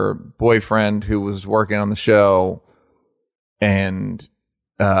her boyfriend who was working on the show. And,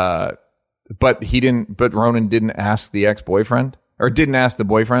 but Ronan didn't ask the ex-boyfriend or didn't ask the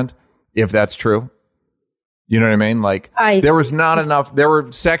boyfriend if that's true. You know what I mean? Like there was not enough, there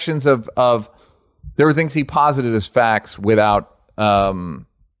were sections of there were things he posited as facts without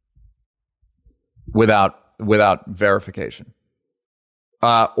verification,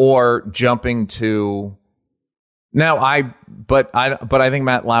 or jumping to. Now but I think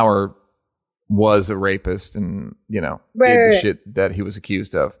Matt Lauer was a rapist and did the shit that he was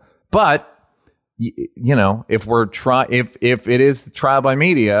accused of. But if if it is the trial by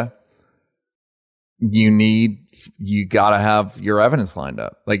media, you gotta have your evidence lined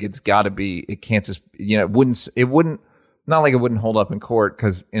up. Like it's gotta be, it can't just, it wouldn't, not like it wouldn't hold up in court,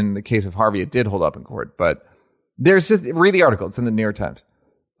 because in the case of Harvey, it did hold up in court. But there's just, read the article. It's in the New York Times.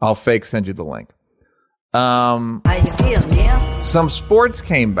 I'll fake send you the link. How you feel, Neil? Some sports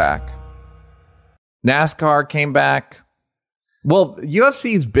came back. NASCAR came back. Well,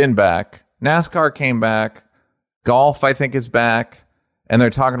 UFC's been back. NASCAR came back. Golf, I think, is back. And they're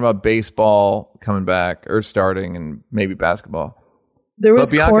talking about baseball coming back or starting, and maybe basketball. There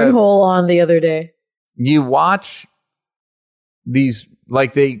was Bianca, cornhole on the other day. You watch these,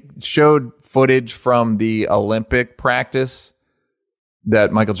 like they showed footage from the Olympic practice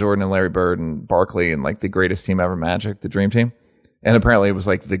that Michael Jordan and Larry Bird and Barkley and like the greatest team ever, Magic, the Dream Team. And apparently it was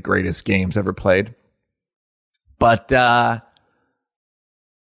like the greatest games ever played. But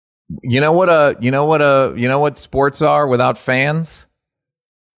you know what sports are without fans?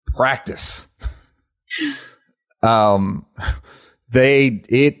 Practice.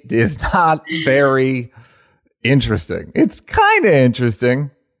 It is not very interesting. It's kind of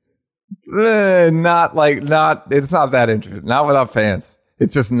interesting. It's not that interesting. Not without fans.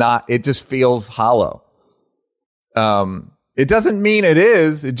 It's just not, it just feels hollow. It doesn't mean it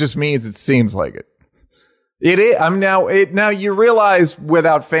is. It just means it seems like it. It is. Now you realize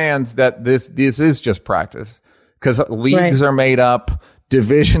without fans that this is just practice, because leagues are made up,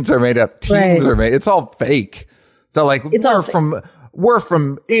 divisions are made up, teams are made. It's all fake. So like we're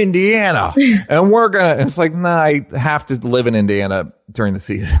from Indiana and it's like, nah, I have to live in Indiana during the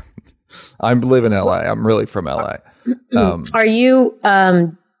season. I live in LA. I'm really from LA. Are you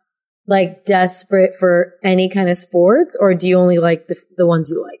like desperate for any kind of sports, or do you only like the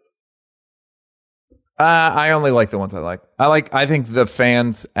ones you like? I only like the ones I like. I think the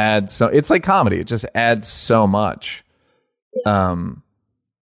fans add it's like comedy. It just adds so much. Now,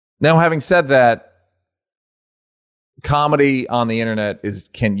 having said that, comedy on the internet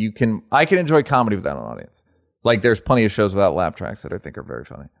I can enjoy comedy without an audience. Like there's plenty of shows without laugh tracks that I think are very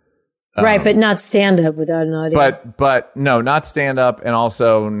funny. Right, but not stand up without an audience. But no, not stand up, and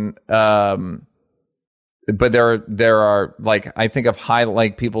also but there are like, I think of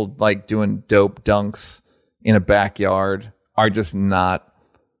like people like doing dope dunks in a backyard are just not,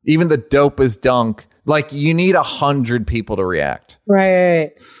 even the dopest dunk, like you need 100 people to react.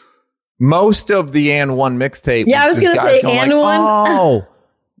 Right. Most of the And One mixtape. Yeah, I was going to say And One. Oh,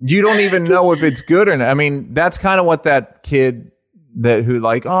 you don't even know if it's good or not. I mean, that's kind of what that kid who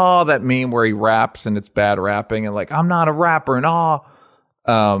like, oh, that meme where he raps and it's bad rapping and like, I'm not a rapper and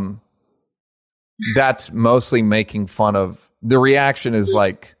that's mostly making fun of. The reaction is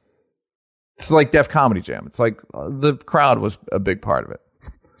like, it's like Def Comedy Jam. It's like the crowd was a big part of it.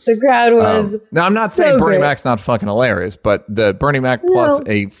 The crowd was. Now, I'm not saying Bernie Mac's not fucking hilarious, but the Bernie Mac plus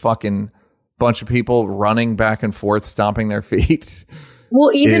a fucking bunch of people running back and forth, stomping their feet.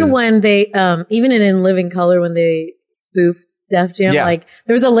 Well, even when they, even in Living Color, when they spoofed Def Jam, like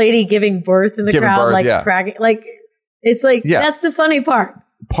there was a lady giving birth in the crowd, cracking, like it's like that's the funny part.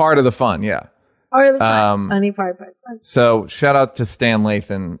 Part of the fun, yeah. Part of the fun. Funny part. So shout out to Stan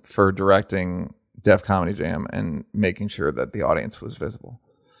Lathan for directing Def Comedy Jam and making sure that the audience was visible.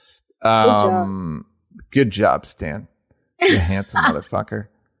 Good job, Stan. You handsome motherfucker.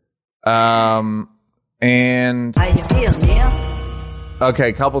 And how you feel, Neil? Okay,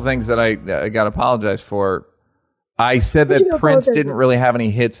 a couple things that I got to apologize for. I said that Prince didn't really have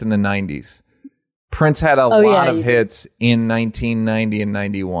any hits in the 90s. Prince had a lot of hits in 1990 and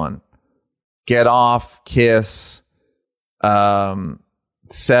 91. Get Off, Kiss,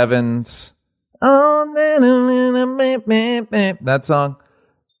 Sevens. That song.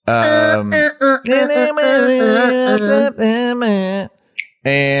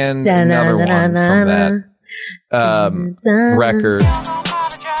 And another one from that record.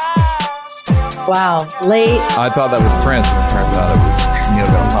 Wow, late. I thought that was Prince, and it turns out it was Neil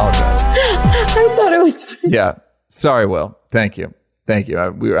Gonna Apologize. I thought it was Prince. Yeah. Sorry, Will. Thank you.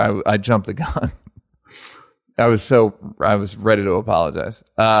 I jumped the gun. I was ready to apologize.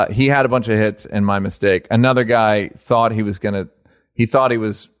 He had a bunch of hits, and my mistake. Another guy thought he was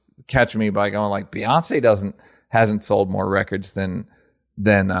catching me by going like, Beyonce hasn't sold more records than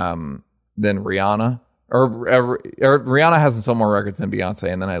Rihanna, or Rihanna hasn't sold more records than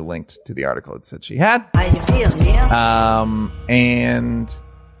Beyonce, and then I linked to the article that said she had. How you feel, Neil? And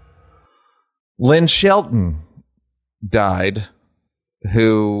Lynn Shelton died,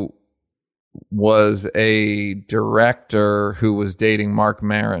 who was a director who was dating Marc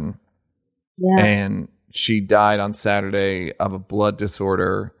Maron. Yeah. And she died on Saturday of a blood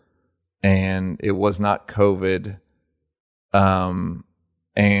disorder, and it was not COVID.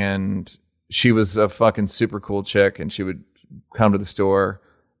 And she was a fucking super cool chick, and she would come to the store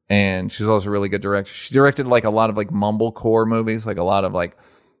and she's also a really good director. She directed like a lot of like mumblecore movies, like a lot of like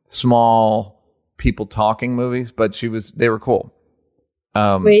small people talking movies, but they were cool.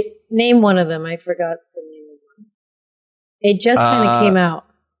 Wait, name one of them. I forgot the name of one. It just kind of came out.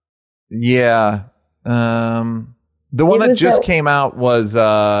 Yeah. The one that just came out was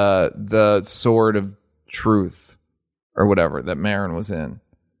the Sword of Truth or whatever that Marin was in.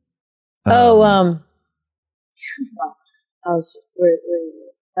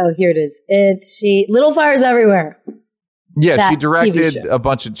 Here it is. It's Little Fires Everywhere. Yeah, that she directed a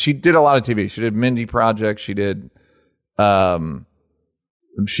bunch of. She did a lot of TV. She did Mindy Project. She did a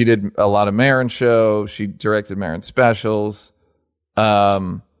lot of Marin show. She directed Marin specials.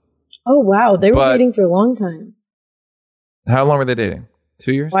 Oh wow, they were dating for a long time. How long were they dating?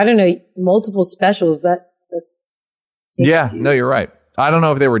 2 years? Well, I don't know. Multiple specials. That's. Yeah, no, you're right. I don't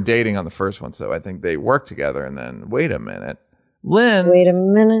know if they were dating on the first one, so I think they worked together. And then, wait a minute, Lynn. Wait a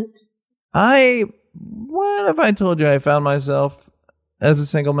minute. What if I told you I found myself as a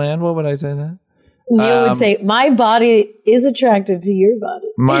single man? What would I say then? You would say, my body is attracted to your body.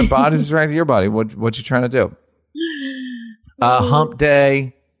 My body's attracted to your body. What you trying to do? Hump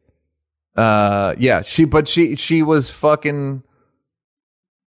day. Yeah, she was fucking,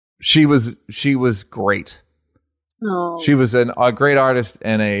 she was great. Oh. She was a great artist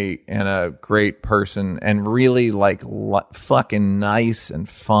and a great person and really like fucking nice and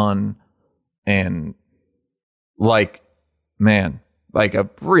fun and like, man, like a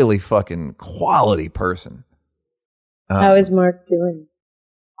really fucking quality person. How is Mark doing?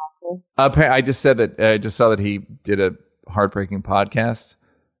 Awful. I just said that I just saw that he did a heartbreaking podcast.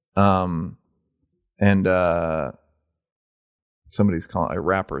 And somebody's calling, a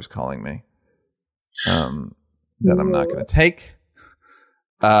rapper's calling me. That I'm not going to take.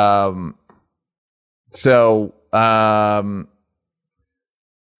 I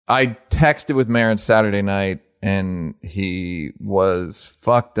texted with Marin Saturday night and he was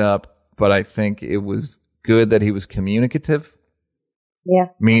fucked up, but I think it was good that he was communicative. Yeah.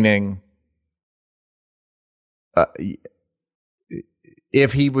 Meaning,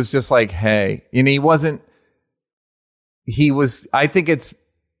 if he was just like, hey, and he was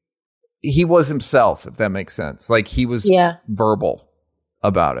himself, if that makes sense. Like he was verbal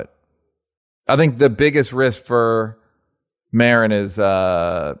about it. I think the biggest risk for Marin is,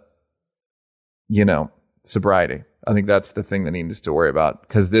 sobriety. I think that's the thing that he needs to worry about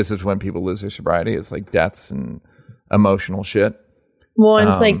because this is when people lose their sobriety. It's like deaths and emotional shit. Well, and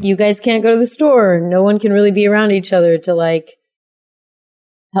it's like you guys can't go to the store. No one can really be around each other to like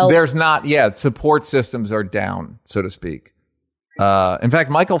help. There's not, support systems are down, so to speak. In fact,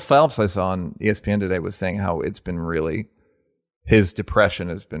 Michael Phelps, I saw on ESPN today, was saying how his depression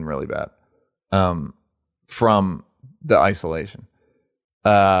has been really bad from the isolation.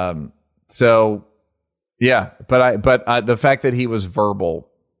 But the fact that he was verbal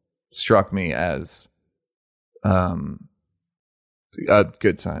struck me as a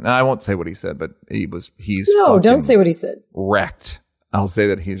good sign. And I won't say what he said, but he's don't say what he said. Wrecked. I'll say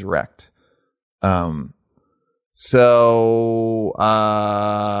that he's wrecked. Anyhow,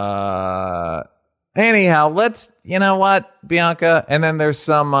 you know what, Bianca? And then there's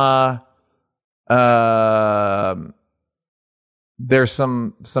some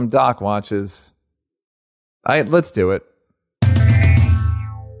doc watches. Let's do it.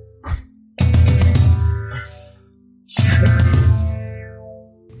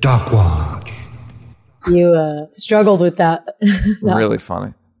 Doc watch. You struggled with that. Really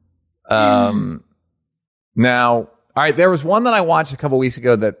funny. Now, all right, there was one that I watched a couple weeks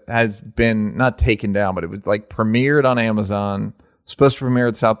ago that has been not taken down, but it was like premiered on Amazon, supposed to premiere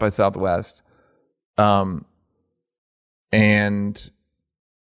at South by Southwest. And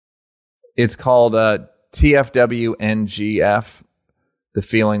it's called TFW NGF, The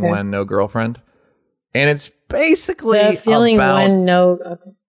Feeling When No Girlfriend. And it's basically The Feeling When No...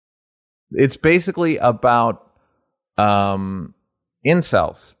 Okay. It's basically about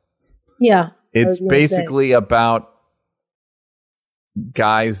incels. Yeah. It's basically about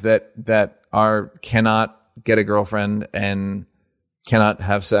guys that cannot get a girlfriend and cannot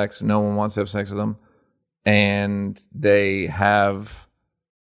have sex. No one wants to have sex with them. And they're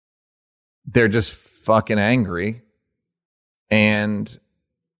just fucking angry. And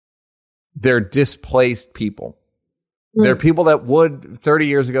they're displaced people. They're people that would 30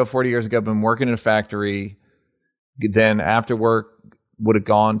 years ago, 40 years ago, been working in a factory. Then after work, would have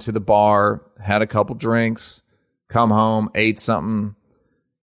gone to the bar, had a couple drinks, come home, ate something,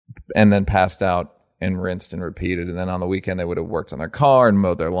 and then passed out and rinsed and repeated. And then on the weekend, they would have worked on their car and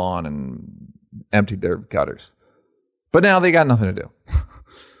mowed their lawn and emptied their gutters. But now they got nothing to do.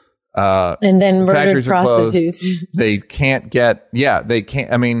 And then murdered factories are closed. prostitutes. They can't get. Yeah, they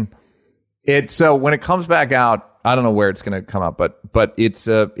can't. I mean, so when it comes back out, I don't know where it's going to come out, but it's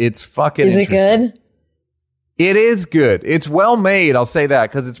fucking. Is it good? It is good. It's well made. I'll say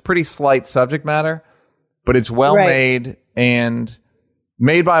that because it's pretty slight subject matter, but it's well made and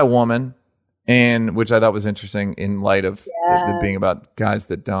made by a woman, and which I thought was interesting in light of it being about guys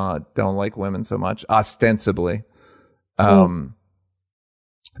that don't like women so much, ostensibly.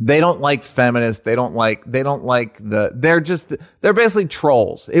 They don't like feminists. They're basically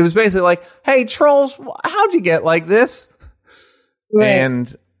trolls. It was basically like, hey, trolls, how'd you get like this? Right.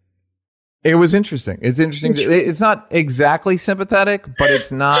 And it was interesting. It's interesting. It's not exactly sympathetic, but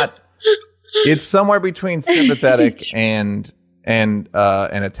it's not. It's somewhere between sympathetic and an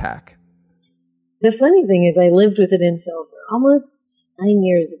attack. The funny thing is, I lived with an incel for almost 9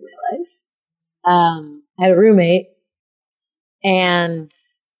 years of my life. I had a roommate, and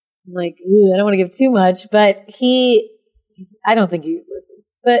I'm like, I don't want to give too much, but I don't think he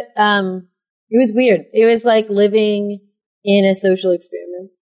listens. But it was weird. It was like living in a social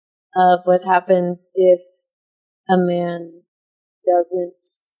experiment of what happens if a man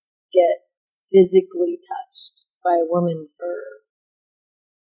doesn't get physically touched by a woman for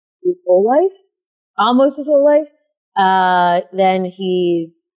his whole life, almost his whole life. Then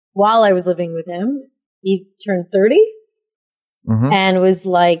while I was living with him, he turned 30 and was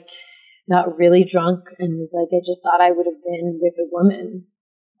like, got really drunk and was like, I just thought I would have been with a woman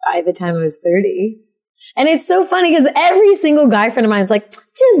by the time I was 30. And it's so funny because every single guy friend of mine is like,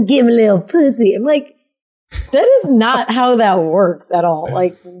 just give a little pussy. I'm like, that is not how that works at all.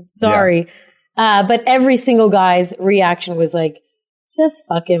 Like, sorry. Yeah. But every single guy's reaction was like, just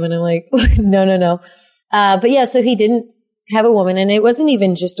fuck him. And I'm like, no. But yeah, so he didn't have a woman, and it wasn't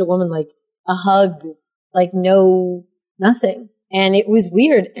even just a woman, like a hug, like nothing. And it was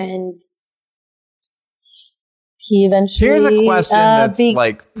weird. And he eventually. Here's a question that's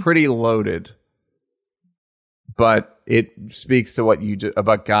like pretty loaded, but it speaks to what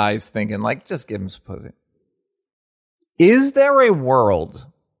about guys thinking like, just give him some pussy. Is there a world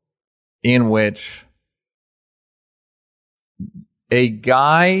in which a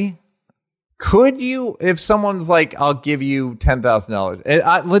guy if someone's like, I'll give you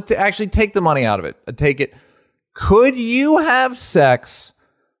 $10,000, let's actually take the money out of it. Take it. Could you have sex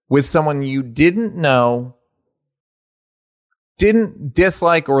with someone you didn't know, didn't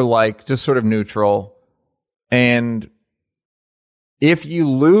dislike or like, just sort of neutral? And if you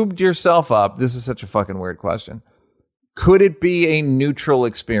lubed yourself up, this is such a fucking weird question. Could it be a neutral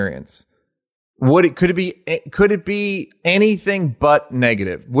experience? Could it be anything but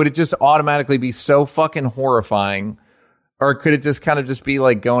negative? Would it just automatically be so fucking horrifying? Or could it just kind of just be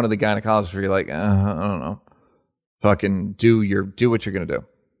like going to the gynecologist where you're like, I don't know. Fucking do what you're going to do.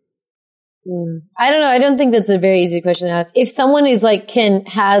 I don't know. I don't think that's a very easy question to ask. If someone is like,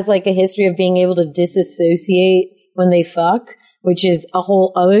 has like a history of being able to disassociate when they fuck, which is a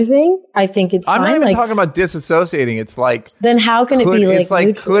whole other thing, I think it's fine. I'm not even talking about disassociating. It's like, then how can it be like, it's like,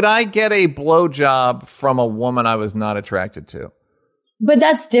 neutral? Could I get a blowjob from a woman I was not attracted to? But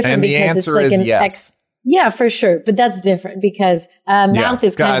that's different and because it's like an yes. Yeah, for sure. But that's different because mouth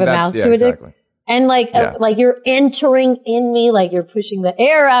is kind of a mouth to a dick. Exactly. And like you're entering in me, like you're pushing the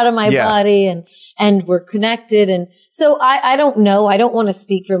air out of my body, and we're connected. And so I don't know. I don't want to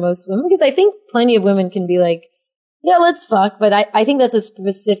speak for most women because I think plenty of women can be like, yeah, let's fuck. But I think that's a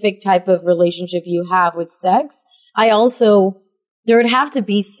specific type of relationship you have with sex. There would have to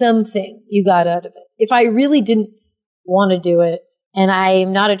be something you got out of it. If I really didn't want to do it and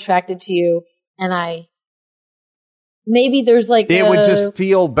I'm not attracted to you and maybe there's like it would just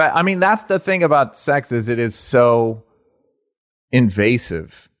feel bad. I mean, that's the thing about sex is it is so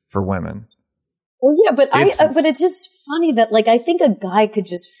invasive for women. Well, yeah, but it's just funny that like I think a guy could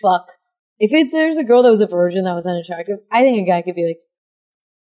just fuck. If there's a girl that was a virgin that was unattractive, I think a guy could be like,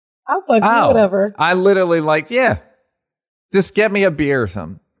 I'll fuck you, whatever. I literally like, yeah, just get me a beer or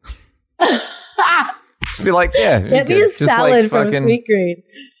something. Just be like, yeah, get me a salad from Sweet Green.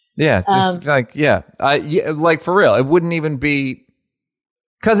 Yeah, just like for real. It wouldn't even be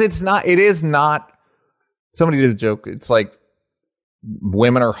because it is not. Somebody did a joke. It's like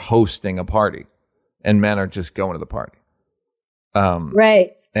women are hosting a party and men are just going to the party.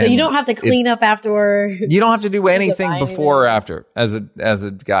 Right. So you don't have to clean up afterward. You don't have to do anything before or after as a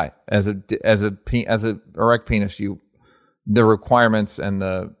guy, as a erect penis. The requirements and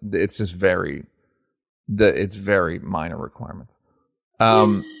it's just it's very minor requirements.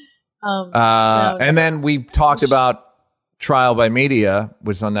 And then we talked about Trial by Media,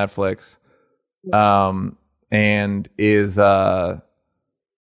 which is on Netflix, and is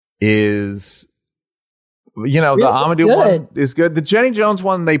is, the Amadou one is good. The Jenny Jones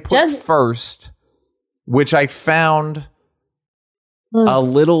one they put first, which I found a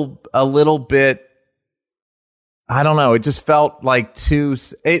little bit. I don't know. It just felt like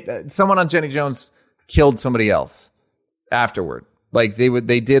someone on Jenny Jones killed somebody else afterward. Like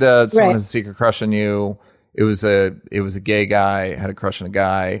they did someone has a secret crush on you. It was a gay guy, had a crush on a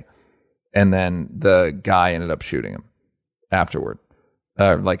guy, and then the guy ended up shooting him afterward,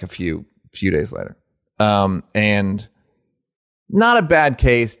 like a few days later. And not a bad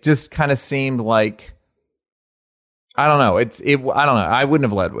case, just kind of seemed like, I don't know. I don't know. I wouldn't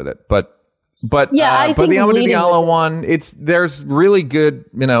have led with it, but I think the Amadou Diallo one, there's really good,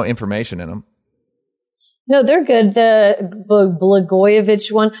 information in them. No, they're good. The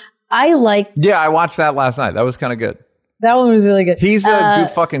Blagojevich one, I like. Yeah, I watched that last night. That was kind of good. That one was really good. He's a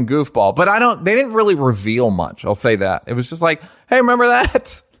fucking goofball, but they didn't really reveal much. I'll say that. It was just like, hey, remember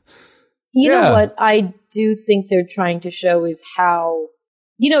that? You know what I do think they're trying to show is how,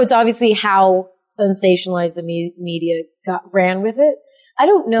 it's obviously how sensationalized the media ran with it. I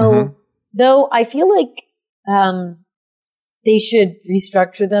don't know, though. I feel like they should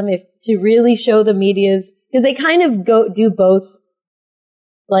restructure them to really show the media's, because they kind of do both,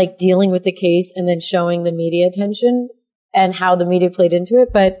 like dealing with the case and then showing the media attention and how the media played into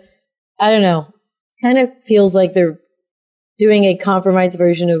it. But I don't know. It kind of feels like they're doing a compromised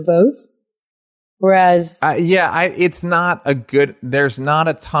version of both. Whereas, it's not there's not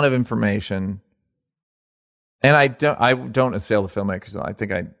a ton of information. And I don't assail the filmmakers. I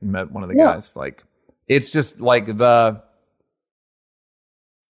think I met one of the guys. Like, it's just like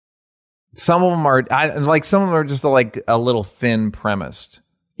some of them are just like a little thin premised.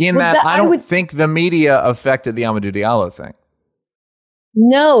 I don't think the media affected the Amadou Diallo thing.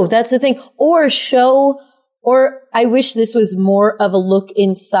 No, that's the thing. Or I wish this was more of a look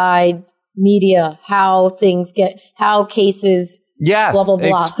inside media, how cases, yes, blah, blah,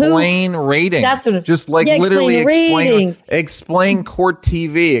 blah. Explain ratings. That's what just like literally ratings. Explain court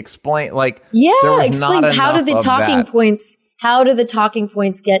TV. Explain how do the talking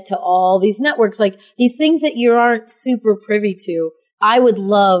points get to all these networks? Like these things that you aren't super privy to. I would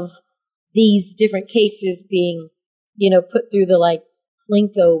love these different cases being, put through the like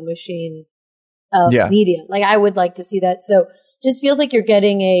Plinko machine of media. Like I would like to see that. So just feels like you're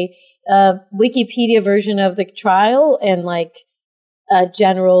getting a Wikipedia version of the trial and like a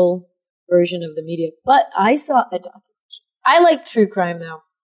general version of the media. But I saw a documentary. I like true crime now.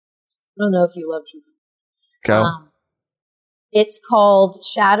 I don't know if you love true crime. Go. It's called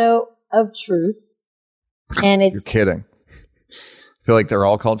Shadow of Truth. And it's... You're kidding. I feel like they're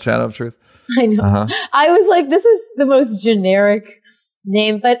all called Shadow of Truth. I know. I was like, this is the most generic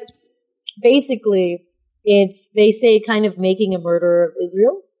name. But basically, they say kind of making a murder of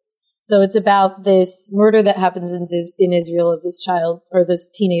Israel. So it's about this murder that happens in Israel of this child or this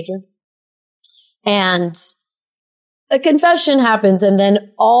teenager. And a confession happens and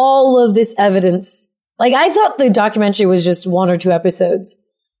then all of this evidence, like I thought the documentary was just 1 or 2 episodes.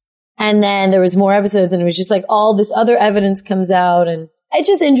 And then there was more episodes and it was just like all this other evidence comes out. And it's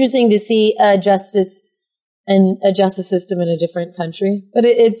just interesting to see a justice system in a different country. But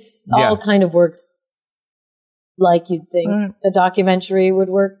it's all kind of works like you'd think a documentary would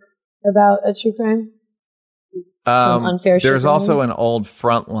work about a true crime. Some unfair shit. There's also an old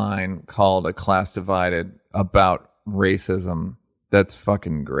Frontline called A Class Divided about racism that's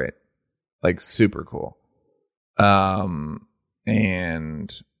fucking great. Like super cool. And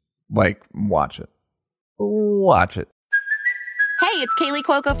like watch it. Hey, it's Kaylee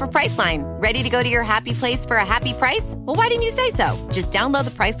Cuoco for Priceline. Ready to go to your happy place for a happy price? Well, why didn't you say so? Just download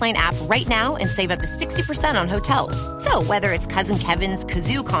the Priceline app right now and save up to 60% on hotels. So whether it's Cousin Kevin's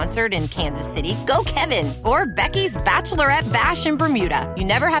Kazoo Concert in Kansas City, go Kevin, or Becky's Bachelorette Bash in Bermuda, you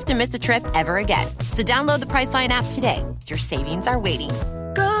never have to miss a trip ever again. So download the Priceline app today. Your savings are waiting.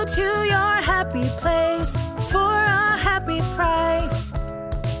 Go to your happy place for a happy price.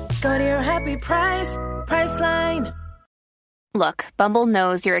 Go to your happy price, Priceline. Look, Bumble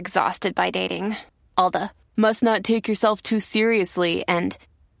knows you're exhausted by dating. All the, must not take yourself too seriously, and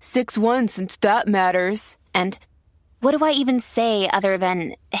 6'1" since that matters. And what do I even say other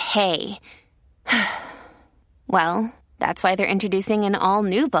than, hey? Well, that's why they're introducing an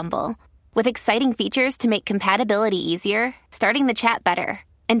all-new Bumble. With exciting features to make compatibility easier, starting the chat better,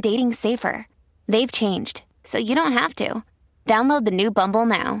 and dating safer. They've changed, so you don't have to. Download the new Bumble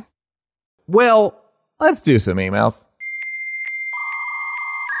now. Well, let's do some emails.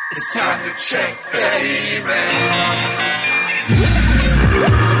 It's time to check that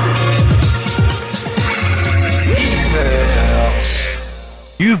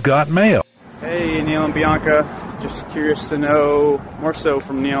email. You've got mail. Hey, Neil and Bianca. Just curious to know, more so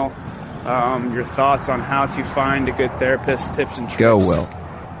from Neil, your thoughts on how to find a good therapist, tips and tricks. Go, Will.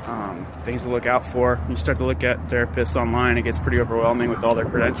 Things to look out for. You start to look at therapists online, it gets pretty overwhelming with all their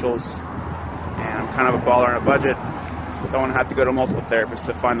credentials. And I'm kind of a baller on a budget. Don't want to have to go to multiple therapists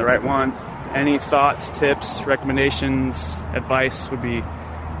to find the right one. Any thoughts, tips, recommendations, advice would be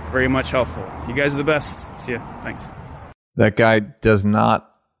very much helpful. You guys are the best. See ya. Thanks. That guy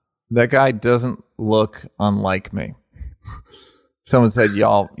doesn't look unlike me. Someone said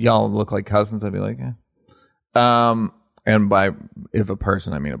y'all look like cousins. I'd be like, and by if a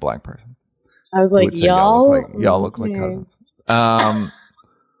person, I mean a black person. I was like, y'all look like cousins.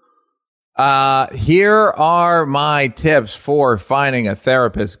 Here are my tips for finding a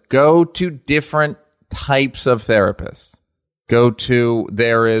therapist. Go to different types of therapists.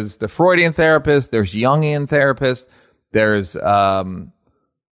 There is the Freudian therapist, there's Jungian therapist, there's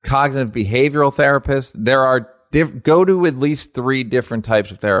cognitive behavioral therapist. There are go to at least 3 different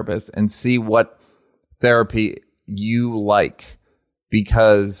types of therapists and see what therapy you like,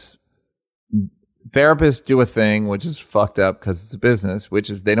 because therapists do a thing which is fucked up because it's a business, which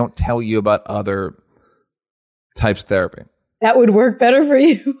is they don't tell you about other types of therapy. That would work better for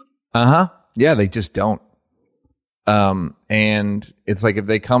you. Yeah, they just don't. And it's like if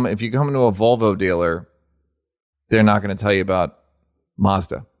you come into a Volvo dealer, they're not going to tell you about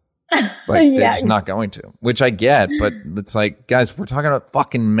Mazda. Like they're just not going to, which I get, but it's like, guys, we're talking about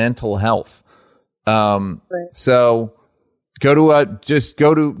fucking mental health. Right. So definitely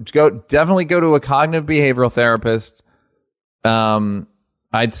go to a cognitive behavioral therapist.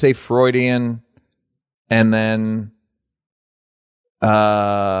 I'd say Freudian, and then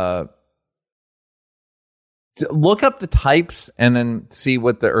look up the types and then see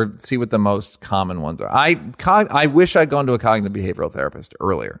what the most common ones are. I wish I'd gone to a cognitive behavioral therapist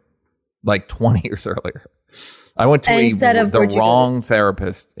earlier, like 20 years earlier. I went to the wrong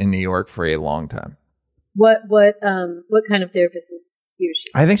therapist in New York for a long time. What kind of therapist was he or she?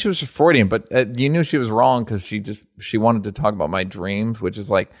 I think she was Freudian, but you knew she was wrong because she wanted to talk about my dreams, which is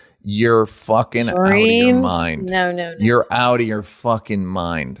like, you're fucking out of your mind. No. You're out of your fucking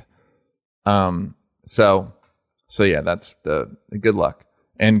mind. So yeah, that's the good luck.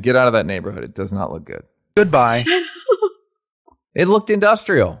 And get out of that neighborhood. It does not look good. Goodbye. It looked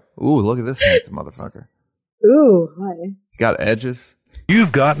industrial. Ooh, look at this handsome motherfucker. Ooh, hi. Got edges.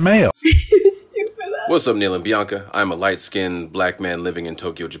 You've got mail. You're stupid. What's up, Neil and Bianca? I'm a light-skinned black man living in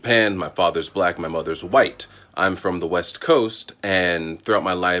Tokyo, Japan. My father's black, my mother's white. I'm from the West Coast, and throughout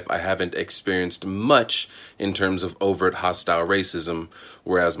my life, I haven't experienced much in terms of overt hostile racism,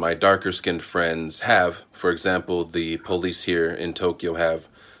 whereas my darker-skinned friends have. For example, the police here in Tokyo have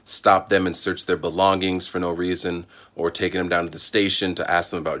stopped them and searched their belongings for no reason, or taken them down to the station to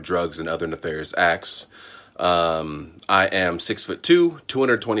ask them about drugs and other nefarious acts. I am 6'2",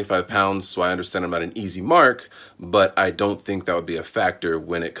 225 pounds, so I understand I'm not an easy mark, but I don't think that would be a factor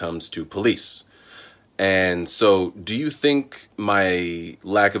when it comes to police. And so, do you think my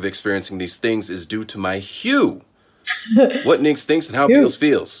lack of experiencing these things is due to my hue? What Nix thinks and how Beals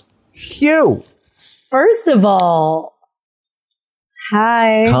feels? Hue. First of all,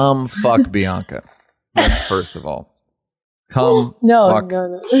 hi. Come fuck Bianca. That's first of all. Come fuck.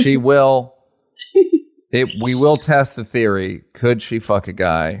 No. She will. We will test the theory. Could she fuck a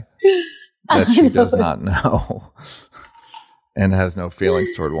guy that she does not know and has no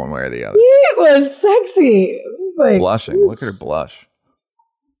feelings toward one way or the other? It was sexy. It was like blushing. Look at her blush.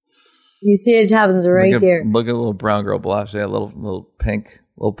 You see it happens right here. Look at a little brown girl blush. Yeah, little pink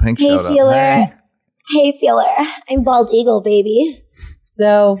hey, showed up. Feeler. Hey, Feeler. I'm Bald Eagle, baby.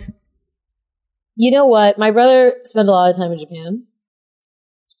 So, you know what? My brother spent a lot of time in Japan.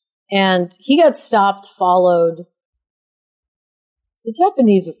 And he got stopped, followed. The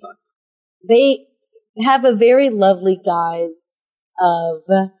Japanese are fucked. They have a very lovely guise of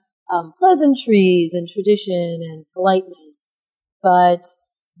pleasantries and tradition and politeness, but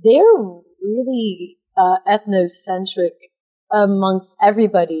they're really ethnocentric amongst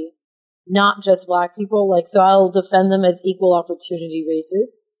everybody, not just black people. Like, so I'll defend them as equal opportunity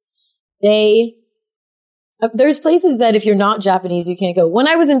racists. There's places that if you're not Japanese, you can't go. When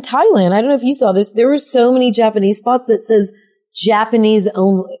I was in Thailand, I don't know if you saw this, there were so many Japanese spots that says Japanese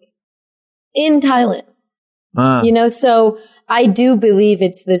only in Thailand. So I do believe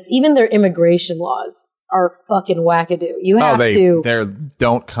it's this, even their immigration laws are fucking wackadoo. You have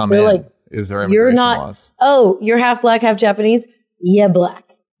don't come in. Like, is there immigration laws? Oh, you're half black, half Japanese? Yeah, black.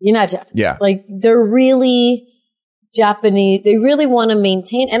 You're not Japanese. Yeah. Like, they're really Japanese. They really want to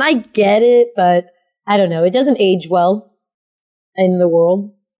maintain, and I get it, but I don't know. It doesn't age well. in the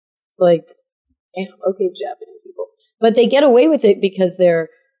world. It's like, damn, okay, Japanese people. But they get away with it because they're,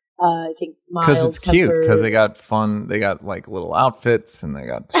 I think, mild because it's cute. Because they got fun. They got like little outfits and they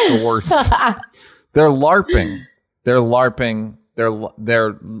got swords. They're LARPing. They're LARPing. They're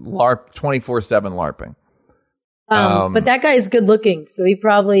LARP 24/7 LARPing. But that guy is good looking, so he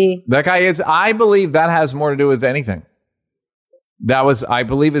probably. That guy is. I believe that has more to do with anything. I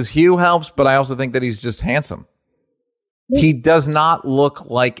believe his hue helps, but I also think that he's just handsome. He does not look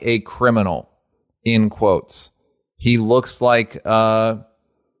like a criminal, in quotes. He looks like he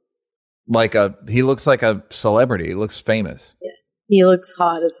looks like a celebrity. He looks famous. Yeah. He looks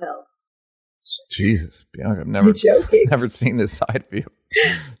hot as hell. Jesus, Bianca, I've never seen this side of you.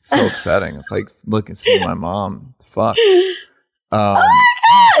 It's so upsetting. It's like seeing my mom. Fuck. Oh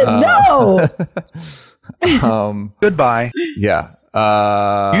my God, no. Goodbye. Yeah.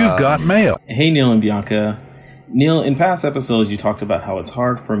 You've got mail. Hey, Neil and Bianca. Neil, in past episodes, you talked about how it's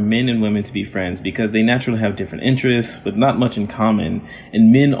hard for men and women to be friends because they naturally have different interests with not much in common,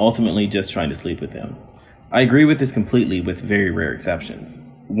 and men ultimately just trying to sleep with them. I agree with this completely, with very rare exceptions.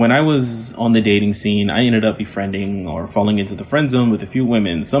 When I was on the dating scene, I ended up befriending or falling into the friend zone with a few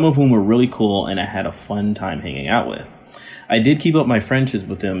women, some of whom were really cool and I had a fun time hanging out with. I did keep up my friendships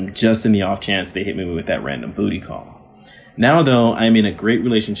with them just in the off chance they hit me with that random booty call. Now, though, I'm in a great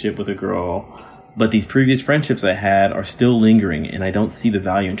relationship with a girl, but these previous friendships I had are still lingering, and I don't see the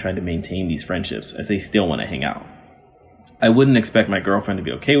value in trying to maintain these friendships as they still want to hang out. I wouldn't expect my girlfriend to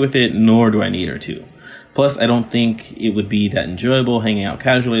be okay with it, nor do I need her to. Plus, I don't think it would be that enjoyable hanging out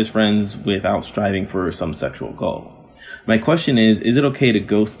casually as friends without striving for some sexual goal. My question is it okay to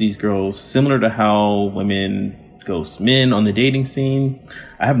ghost these girls similar to how women ghost men on the dating scene?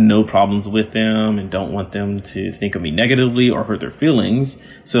 I have no problems with them and don't want them to think of me negatively or hurt their feelings.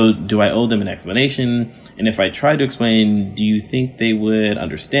 So do I owe them an explanation? And if I try to explain, do you think they would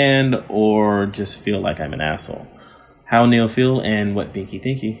understand or just feel like I'm an asshole? How Neil feel and what Binky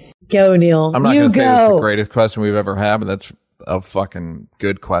thinky? Go, Neil. I'm not going to say it's the greatest question we've ever had, but that's a fucking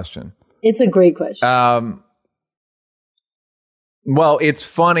good question. It's a great question. Well, it's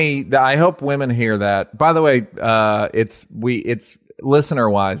funny that I hope women hear that. By the way, it's listener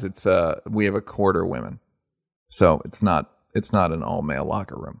wise, we have a quarter women, so it's not an all male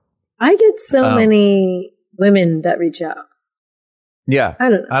locker room. I get so many women that reach out. Yeah, I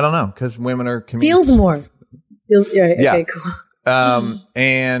don't know because women are feels more. Right, yeah. Okay, cool.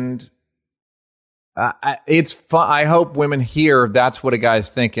 And it's fun. I hope women hear that's what a guy's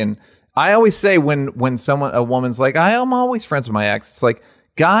thinking. I always say when a woman's like, I'm always friends with my ex. It's like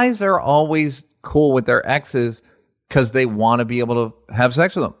guys are always cool with their exes because they want to be able to have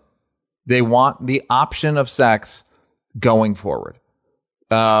sex with them. They want the option of sex going forward.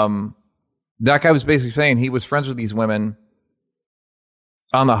 That guy was basically saying he was friends with these women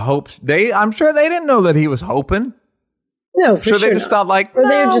on the hopes I'm sure they didn't know that he was hoping. No, for sure. They just thought like, or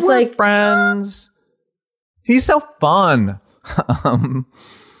they were just like friends. He's so fun.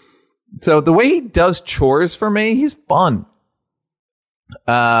 So the way he does chores for me, he's fun.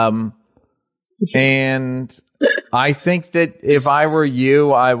 And I think that if I were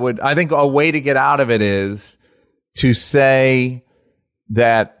you, I think a way to get out of it is to say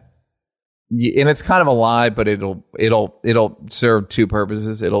that, and it's kind of a lie, but it'll serve two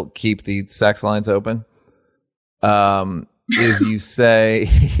purposes. It'll keep the sex lines open. Is you say,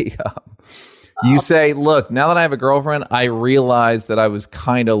 look, now that I have a girlfriend, I realized that I was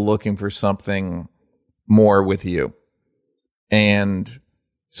kind of looking for something more with you. And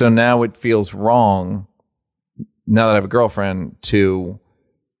so now it feels wrong, now that I have a girlfriend, to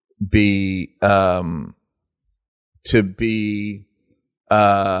be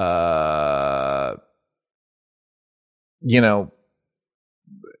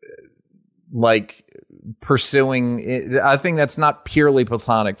like pursuing it. I think that's not purely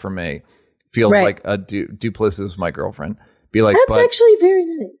platonic for me. Feels right. like a duplicitous with my girlfriend. Be like, that's actually very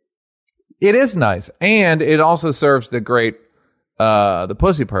nice. It is nice, and it also serves the great the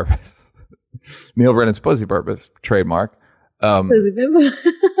pussy purpose. Neil Brennan's pussy purpose trademark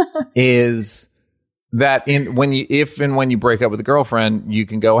is that when you break up with a girlfriend, you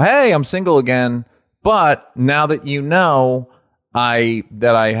can go, hey, I'm single again. But now that you know, I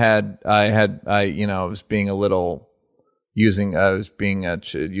was being a little using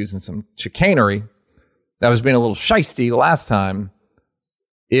some chicanery. I was being a little shisty last time.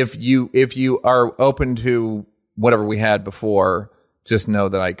 If you are open to whatever we had before, just know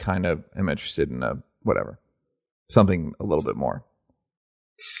that I kind of am interested in something a little bit more.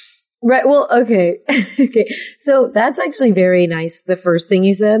 Right. Well, okay. Okay. So that's actually very nice. The first thing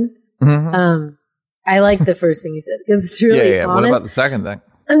you said. Mm-hmm. I like the first thing you said because it's really honest. What about the second thing?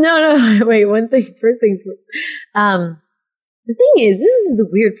 No. Wait, one thing. First things first. The thing is, this is the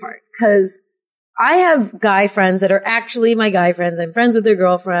weird part because I have guy friends that are actually my guy friends. I'm friends with their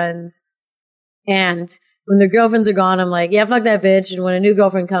girlfriends. And when their girlfriends are gone, I'm like, yeah, fuck that bitch. And when a new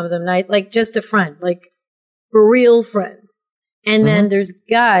girlfriend comes, I'm nice. Like, just a friend. Like, for real friend. And then there's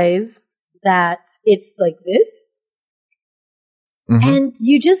guys that it's like this. And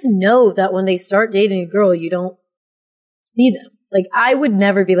you just know that when they start dating a girl, you don't see them. Like, I would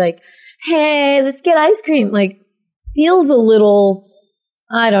never be like, hey, let's get ice cream. Like, feels a little,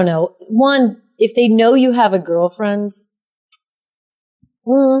 I don't know. One, if they know you have a girlfriend,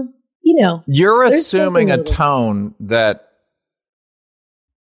 you're assuming a tone that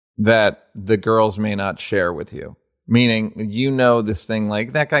the girls may not share with you. Meaning, this thing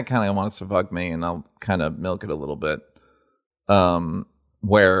like, that guy kind of wants to fuck me, and I'll kind of milk it a little bit.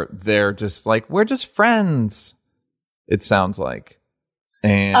 Where they're just like, we're just friends, it sounds like.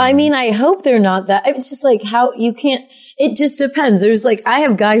 And I mean, I hope they're not that. It's just like how you can't, it just depends. There's like, I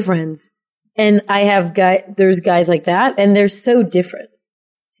have guy friends and there's guys like that and they're so different.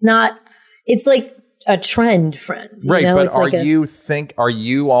 It's like a trend friend. Right. But it's are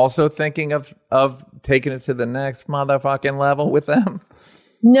you also thinking of taking it to the next motherfucking level with them?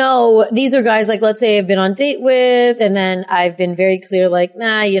 No, these are guys like, let's say I've been on date with, and then I've been very clear, like,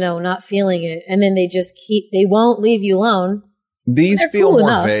 nah, not feeling it. And then they just they won't leave you alone. These feel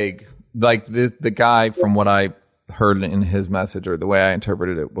more vague. Like the guy, from what I heard in his message, or the way I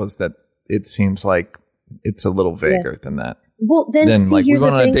interpreted it, was that it seems like it's a little vaguer than that. Well, then see, like, here's we're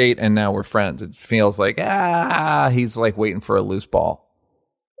going the on thing. a date and now we're friends. It feels like, he's like waiting for a loose ball.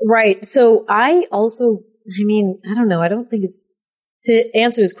 Right. So I don't know. I don't think it's, to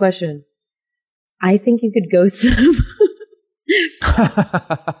answer his question, I think you could ghost them.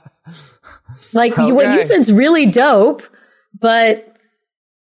 Like, what you said's really dope, but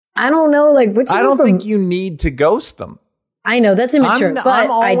I don't know, like, I don't think you need to ghost them. I know, that's immature.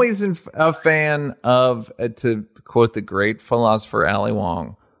 I'm always a fan of, to quote the great philosopher Ali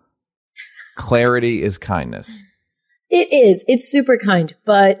Wong, clarity is kindness. It is. It's super kind,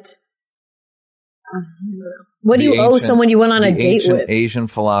 but what do you owe someone you went on a date with? Asian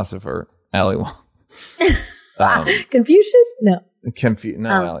philosopher Ali Wong. Confucius? No.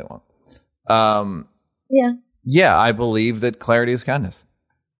 Ali Wong. Yeah, I believe that clarity is kindness.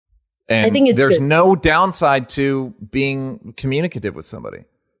 And I think there's good. no downside to being communicative with somebody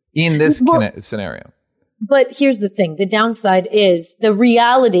in this scenario. But here's the thing. The downside is the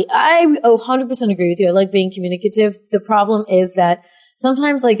reality. I 100% agree with you. I like being communicative. The problem is that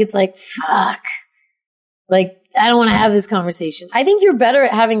sometimes, like, it's like, fuck. Like, I don't want to have this conversation. I think you're better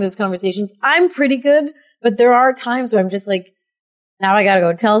at having those conversations. I'm pretty good, but there are times where I'm just like, now I got to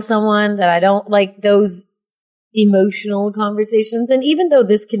go tell someone that I don't like those emotional conversations. And even though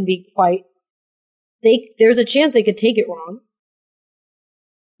this can be there's a chance they could take it wrong.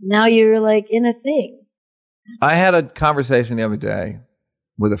 Now you're like in a thing. I had a conversation the other day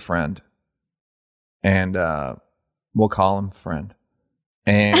with a friend, and we'll call him friend.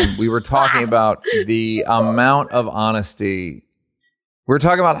 And we were talking about the amount of honesty. We were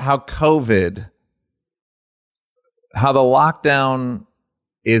talking about how the lockdown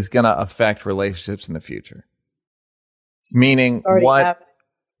is going to affect relationships in the future. Meaning what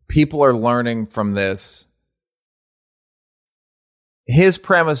people are learning from this. His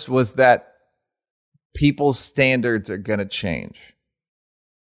premise was that people's standards are going to change.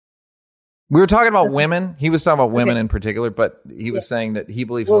 We were talking about women. He was talking about women in particular, but he was saying that he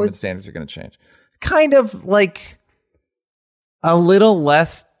believes women's standards are going to change. Kind of like a little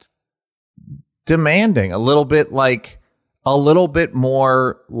less demanding, a little bit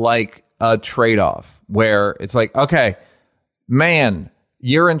more like a trade-off where it's like, okay, man,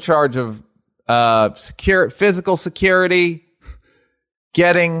 you're in charge of physical security,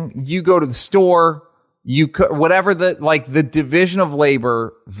 you go to the store, whatever the division of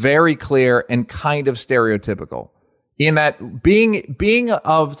labor, very clear and kind of stereotypical in that being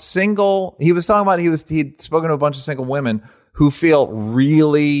of single, he was talking about, he'd spoken to a bunch of single women who feel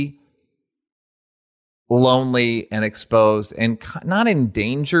really lonely and exposed and not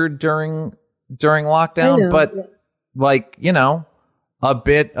endangered during lockdown, but like, a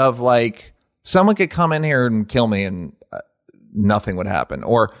bit of like, someone could come in here and kill me and nothing would happen,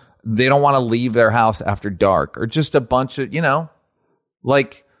 or they don't want to leave their house after dark, or just a bunch of,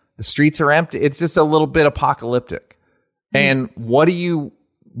 like the streets are empty. It's just a little bit apocalyptic. And what do you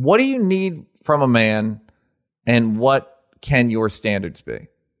need from a man, and what can your standards be?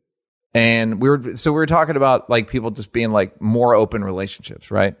 And we were talking about like people just being like more open relationships,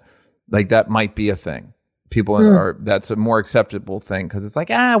 right? Like that might be a thing. People are, that's a more acceptable thing because it's like,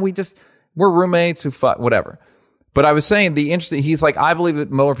 we're roommates who fuck, whatever. But I was saying he's like, I believe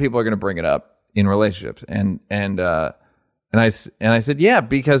that more people are going to bring it up in relationships. And I said, yeah,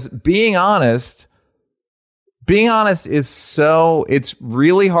 because being honest is it's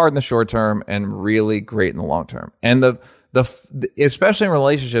really hard in the short term and really great in the long term. And the especially in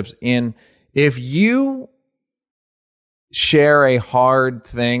relationships, if you share a hard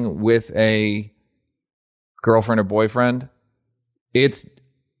thing with a girlfriend or boyfriend,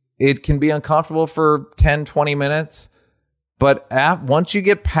 it can be uncomfortable for 10, 20 minutes. But once you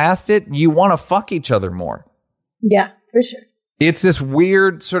get past it, you want to fuck each other more. Yeah, for sure. It's this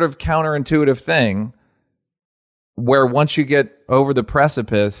weird sort of counterintuitive thing where once you get over the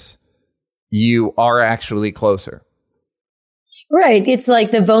precipice, you are actually closer. Right. It's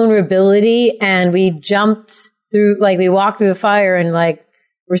like the vulnerability, and we jumped through, like we walked through the fire and like,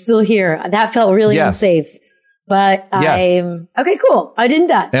 we're still here. That felt really unsafe. But okay, cool. I didn't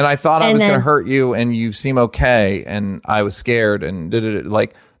die. And I thought I was going to hurt you, and you seem okay. And I was scared, and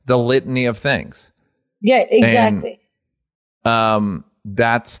like the litany of things. Yeah, exactly. And,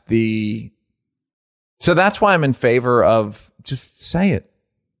 so that's why I'm in favor of just say it.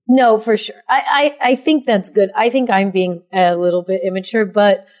 No, for sure. I think that's good. I think I'm being a little bit immature,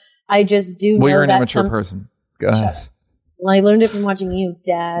 but I just do know that you're an immature person. Go ahead. Well, I learned it from watching you,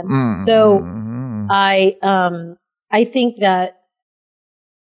 Dad. So I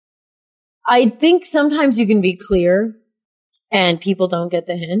think sometimes you can be clear and people don't get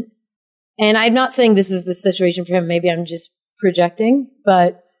the hint. And I'm not saying this is the situation for him. Maybe I'm just projecting,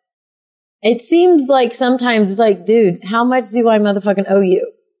 but it seems like sometimes it's like, dude, how much do I motherfucking owe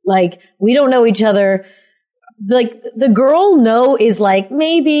you? Like, we don't know each other. Like, the girl no is like,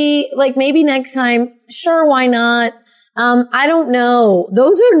 maybe next time. Sure, why not? I don't know.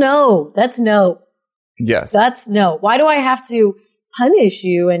 Those are no. That's no. Yes. That's no. Why do I have to punish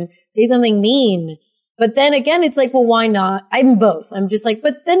you and say something mean? But then again, it's like, well, why not? I'm both. I'm just like,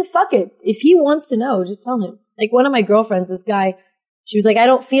 but then fuck it. If he wants to know, just tell him. Like one of my girlfriends, this guy, she was like, I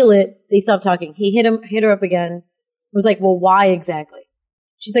don't feel it. They stopped talking. He hit her up again. Was like, well, why exactly?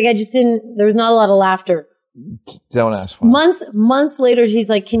 She's like, there was not a lot of laughter. Don't ask why. Months later, he's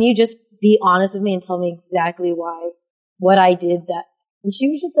like, can you just be honest with me and tell me exactly what I did that? And she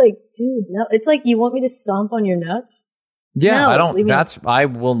was just like, dude, no. It's like, you want me to stomp on your nuts? Yeah, no, I don't,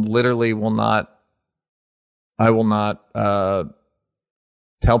 I will not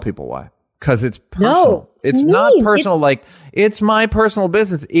tell people why. Because it's personal. No, it's not personal. It's my personal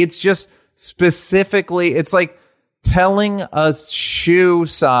business. It's just specifically, it's like telling a shoe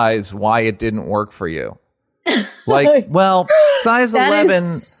size why it didn't work for you. Like, well, size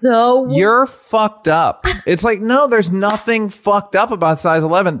 11, you're fucked up. It's like, no, there's nothing fucked up about size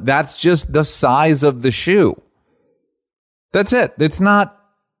 11. That's just the size of the shoe. That's it. It's not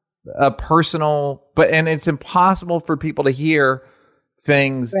a personal, and it's impossible for people to hear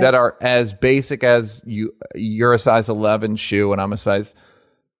things that are as basic as you're a size 11 shoe and I'm a size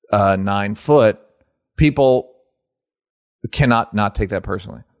 9 foot. People cannot not take that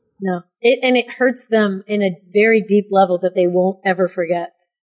personally. No, it hurts them in a very deep level that they won't ever forget.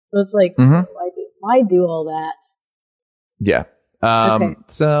 So it's like, why do all that? Yeah. Okay.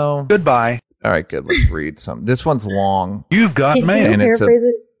 So goodbye. All right, good. Let's read some. This one's long. You've got mail. Can you paraphrase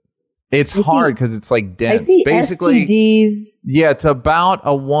it? It's hard because it's like dense. I see basically, STDs. Yeah, it's about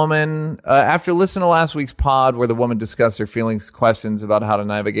a woman. After listening to last week's pod where the woman discussed her feelings, questions about how to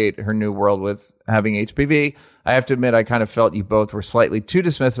navigate her new world with having HPV, I have to admit I kind of felt you both were slightly too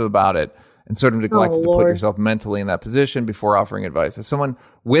dismissive about it and sort of neglected to put yourself mentally in that position before offering advice. As someone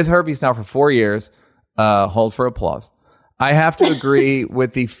with herpes now for 4 years, hold for applause. I have to agree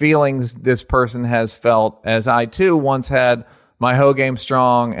with the feelings this person has felt, as I too once had my hoe game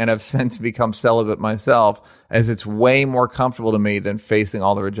strong and have since become celibate myself, as it's way more comfortable to me than facing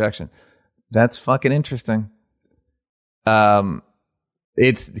all the rejection. That's fucking interesting.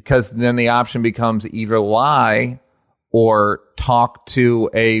 It's because then the option becomes either lie or talk to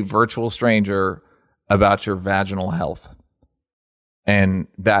a virtual stranger about your vaginal health. And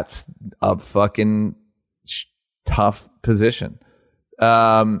that's a fucking tough position.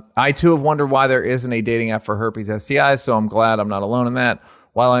 I too have wondered why there isn't a dating app for herpes STIs, so I'm glad I'm not alone in that.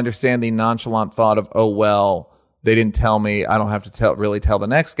 While I understand the nonchalant thought of, oh, well, they didn't tell me, I don't have to really tell the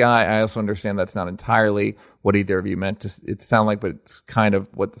next guy, I also understand that's not entirely what either of you meant to sound like, but it's kind of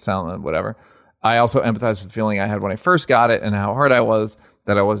what the sound, whatever. I also empathize with the feeling I had when I first got it and how hurt I was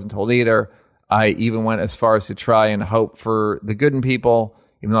that I wasn't told either. I even went as far as to try and hope for the good in people,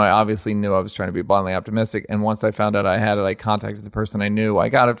 even though I obviously knew I was trying to be blindly optimistic. And once I found out I had it, I contacted the person I knew I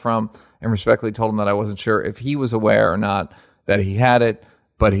got it from and respectfully told him that I wasn't sure if he was aware or not that he had it,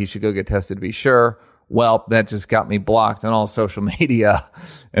 but he should go get tested to be sure. Well, that just got me blocked on all social media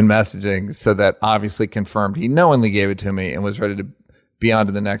and messaging, so that obviously confirmed he knowingly gave it to me and was ready to be on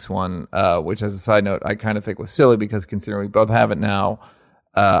to the next one, which, as a side note, I kind of think was silly because considering we both have it now,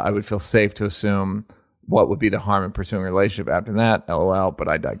 I would feel safe to assume what would be the harm in pursuing a relationship after that, LOL, but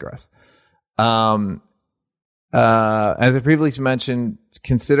I digress. As I previously mentioned,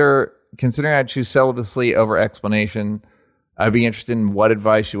 considering I'd choose celibacy over explanation, I'd be interested in what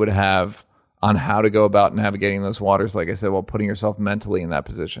advice you would have on how to go about navigating those waters, like I said, while putting yourself mentally in that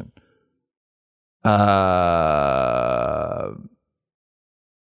position.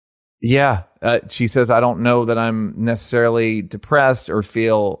 She says, I don't know that I'm necessarily depressed or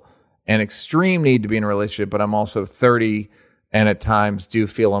feel an extreme need to be in a relationship, but I'm also 30 and at times do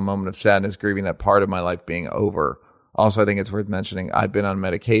feel a moment of sadness grieving that part of my life being over. Also, I think it's worth mentioning I've been on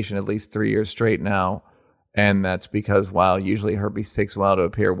medication at least 3 years straight now. And that's because while usually herpes takes a while to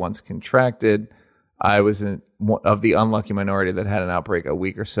appear once contracted, I was of the unlucky minority that had an outbreak a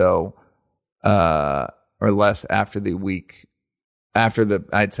week or so or less after I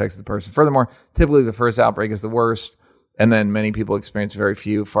had sex with the person. Furthermore, typically the first outbreak is the worst, and then many people experience very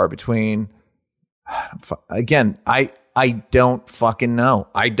few, far between. Again, I don't fucking know.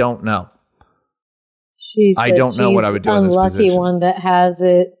 I don't know. I don't know what I would do in this position. Unlucky one that has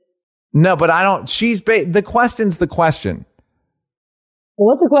it. No, but I don't. The question's the question.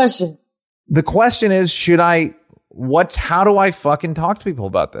 What's the question? The question is, how do I fucking talk to people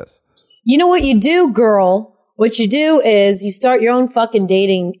about this? You know what you do, girl? What you do is you start your own fucking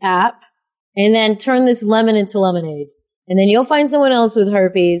dating app and then turn this lemon into lemonade. And then you'll find someone else with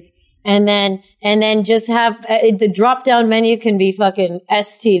herpes. And then just have the drop down menu can be fucking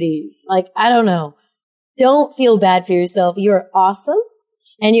STDs. Like, I don't know. Don't feel bad for yourself. You're awesome.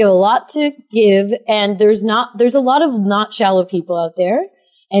 And you have a lot to give, and there's a lot of not shallow people out there.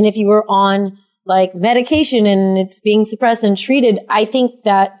 And if you were on like medication and it's being suppressed and treated, I think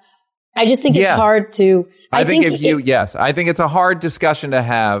it's hard to. I think it's a hard discussion to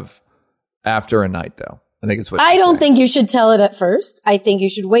have after a night, though. I think it's what I don't think you should tell it at first. I think you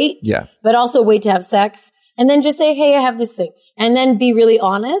should wait, but also wait to have sex, and then just say, "Hey, I have this thing," and then be really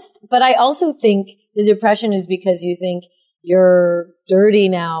honest. But I also think the depression is because you think you're dirty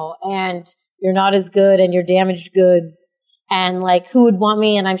now and you're not as good and you're damaged goods and like who would want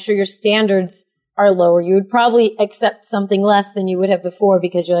me, and I'm sure your standards are lower. You would probably accept something less than you would have before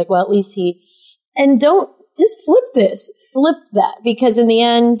because you're like, well, at least and don't just flip that, because in the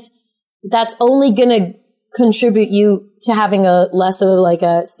end that's only gonna contribute you to having a less of like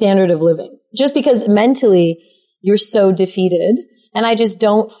a standard of living, just because mentally you're so defeated. And I just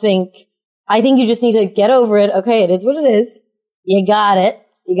don't think I think you just need to get over it. Okay, it is what it is. You got it.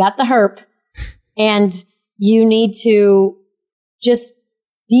 You got the herp. And you need to just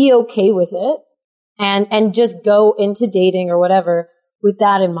be okay with it and just go into dating or whatever with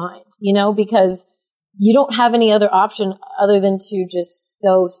that in mind, because you don't have any other option other than to just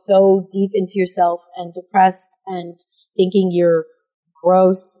go so deep into yourself and depressed and thinking you're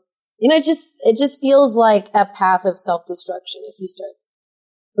gross. It just feels like a path of self-destruction if you start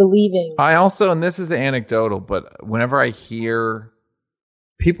believing. I also, and this is anecdotal, but whenever I hear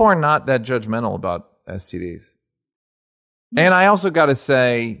people are not that judgmental about STDs. And I also got to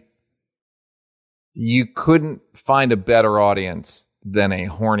say, you couldn't find a better audience than a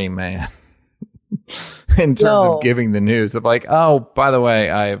horny man in terms of giving the news of like, oh, by the way,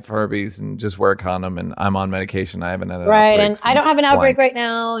 I have herpes and just wear a condom and I'm on medication. I haven't had an outbreak and I don't have an outbreak right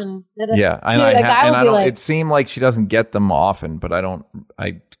now. And it seemed like she doesn't get them often, but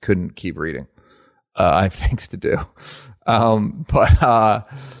I couldn't keep reading. I have things to do.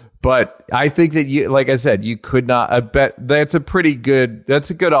 But I think that you, like I said, you could not. I bet that's a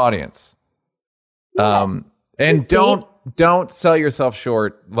good audience. And don't sell yourself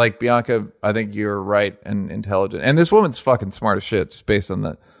short. Like Bianca, I think you're right and intelligent. And this woman's fucking smart as shit, just based on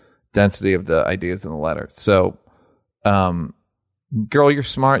the density of the ideas in the letter. So, girl, you're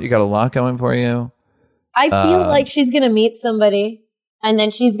smart. You got a lot going for you. I feel like she's gonna meet somebody, and then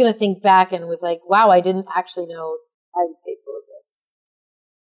she's gonna think back and was like, "Wow, I didn't actually know I was capable of this.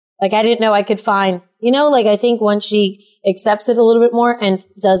 Like, I didn't know I could find." I think once she accepts it a little bit more and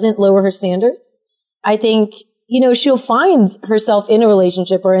doesn't lower her standards, I think, she'll find herself in a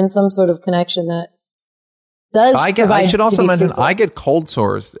relationship or in some sort of connection that does. I should also mention, fruitful. I get cold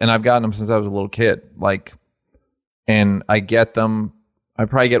sores, and I've gotten them since I was a little kid. And I get them. I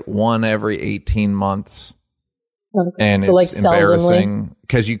probably get one every 18 months. Okay. And so, it's embarrassing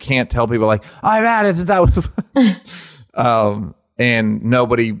because you can't tell people like, I've had it since I was, and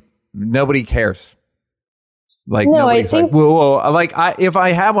nobody cares. Like, no, nobody's like, whoa. Like, if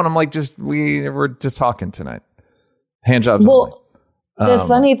I have one, I'm like, we're just talking tonight. Hand jobs. Well, the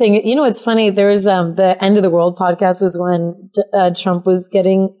funny thing, it's funny. There was the End of the World podcast was when Trump was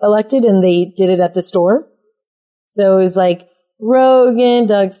getting elected, and they did it at the store. So it was like Rogan,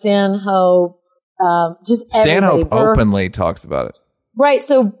 Doug Stanhope, just everybody. Stanhope openly talks about it. Right.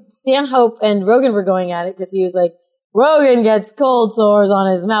 So Stanhope and Rogan were going at it because he was like, Rogan gets cold sores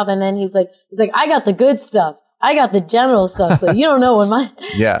on his mouth, and then he's like, I got the good stuff. I got the general stuff. So you don't know when my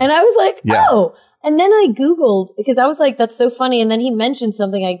yeah. And I was like, oh. And then I Googled, because I was like, that's so funny. And then he mentioned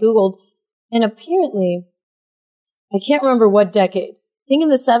something I Googled. And apparently, I can't remember what decade. I think in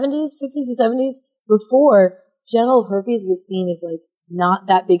the 70s, 60s or 70s, before, genital herpes was seen as like not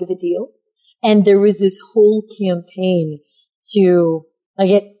that big of a deal. And there was this whole campaign to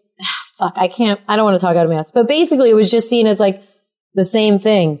I don't want to talk out of my ass. But basically, it was just seen as like the same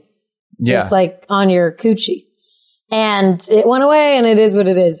thing. Yeah. Just like on your coochie. And it went away, and it is what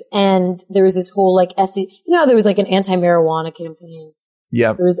it is. And there was this whole like there was like an anti-marijuana campaign.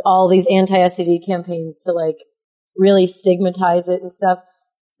 Yeah. There was all these anti-STD campaigns to like really stigmatize it and stuff.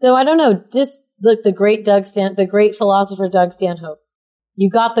 So I don't know. Just look, the great philosopher Doug Stanhope. You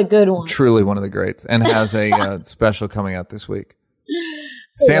got the good one. Truly one of the greats, and has a special coming out this week.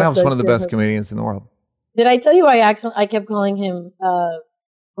 Stanhope's one of the best comedians in the world. Did I tell you I kept calling him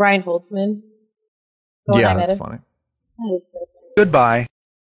Brian Holtzman? Yeah, that's funny. That is so funny. Goodbye.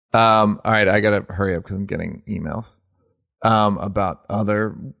 All right, I gotta hurry up because I'm getting emails about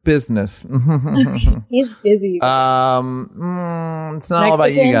other business. He's busy. It's not all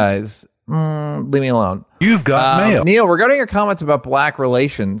about you guys. Leave me alone. You've got mail. Neil, regarding your comments about black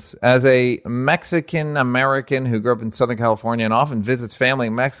relations, as a Mexican American who grew up in Southern California and often visits family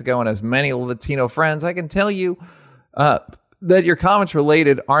in Mexico and has many Latino friends, I can tell you that your comments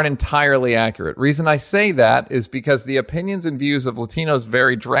related aren't entirely accurate. Reason I say that is because the opinions and views of Latinos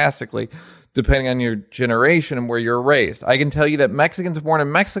vary drastically depending on your generation and where you're raised. I can tell you that Mexicans born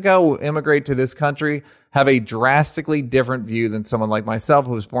in Mexico who immigrate to this country have a drastically different view than someone like myself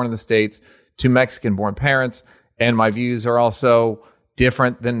who was born in the States to Mexican-born parents. And my views are also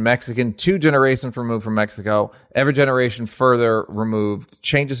different than Mexican 2 generations removed from Mexico. Every generation further removed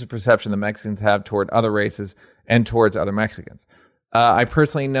changes the perception that Mexicans have toward other races and towards other Mexicans. I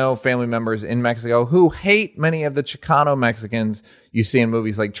personally know family members in Mexico who hate many of the Chicano Mexicans you see in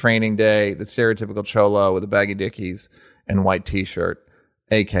movies like Training Day, the stereotypical cholo with the baggy dickies and white t-shirt,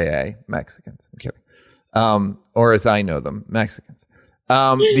 aka Mexicans. I'm kidding. Or as I know them, Mexicans.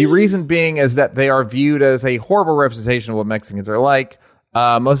 The reason being is that they are viewed as a horrible representation of what Mexicans are like.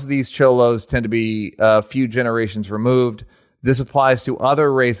 Most of these cholos tend to be a few generations removed. This applies to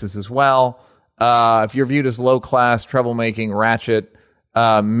other races as well. If you're viewed as low-class, troublemaking, ratchet,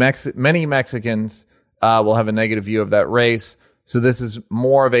 many Mexicans will have a negative view of that race. So this is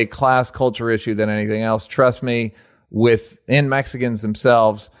more of a class culture issue than anything else. Trust me, within Mexicans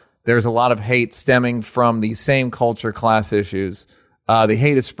themselves, there's a lot of hate stemming from these same culture class issues. The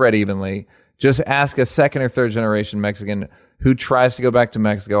hate is spread evenly. Just ask a second or third generation Mexican who tries to go back to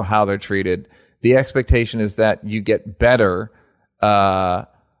Mexico how they're treated. The expectation is that you get better,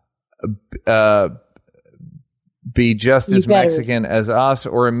 be just as Mexican as us,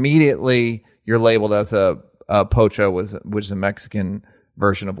 or immediately you're labeled as a pocho, which is a Mexican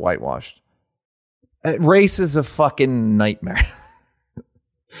version of whitewashed. Race is a fucking nightmare.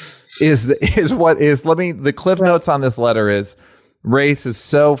 The cliff notes on this letter is race is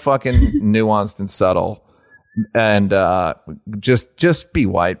so fucking nuanced and subtle, and just be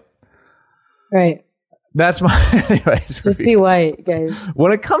white. Right. That's my anyways. Just be white, guys.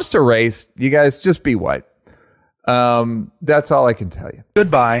 When it comes to race, you guys just be white. That's all I can tell you.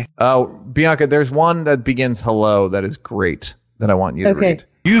 Goodbye. Bianca, there's one that begins hello that is great that I want you to read.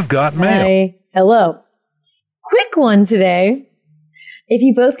 You've got mail. Hi. Hello. Quick one today. If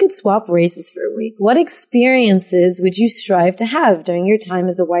you both could swap races for a week, what experiences would you strive to have during your time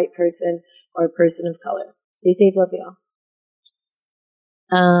as a white person or a person of color? Stay safe. Love y'all.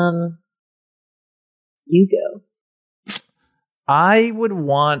 You go. I would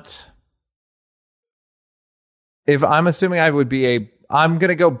want, if I'm assuming I'm going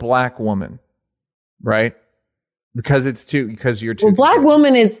to go black woman, right? Because you're too. Well, black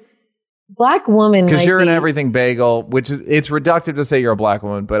woman. Because you're an everything bagel, which is, it's reductive to say you're a black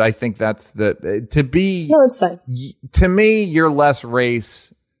woman, but I think that's no, it's fine. To me, you're less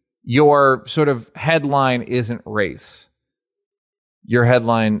race. Your sort of headline isn't race. Your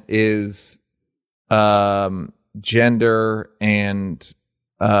headline is, gender and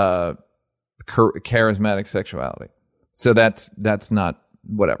charismatic sexuality. So that's not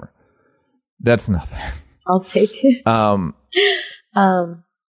whatever. That's nothing. I'll take it.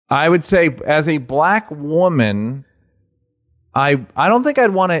 I would say as a black woman, I don't think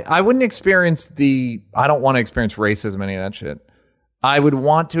I'd want to. I wouldn't experience I don't want to experience racism, any of that shit. I would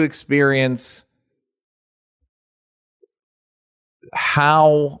want to experience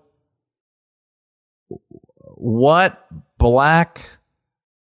what black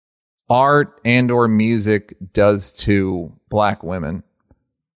art and or music does to black women.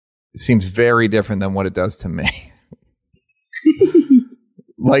 It seems very different than what it does to me.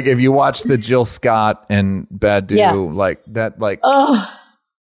 Like if you watch the Jill Scott and Badu, like that, like, I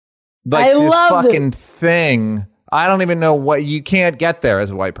this fucking it. thing. I don't even know what, you can't get there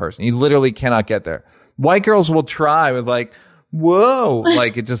as a white person. You literally cannot get there. White girls will try with like, whoa,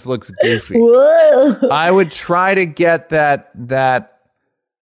 like it just looks goofy. Whoa. I would try to get that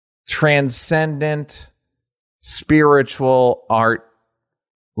transcendent, spiritual art,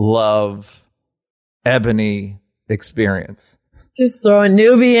 love, ebony experience. Just throw a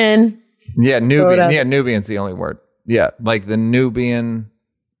Nubian. Yeah, Nubian. Yeah, Nubian's the only word. Yeah, like the Nubian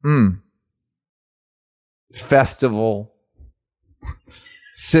festival,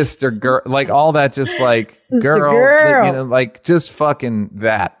 sister girl, like all that, just like girl, you know, like just fucking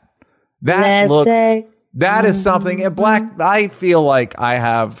that. That looks. That is something. Black. I feel like I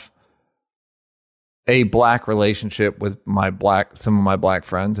have a black relationship with some of my black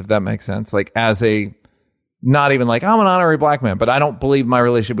friends, if that makes sense. Like as a. Not even like I'm an honorary black man, but I don't believe my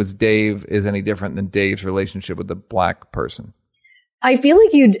relationship with Dave is any different than Dave's relationship with the black person. I feel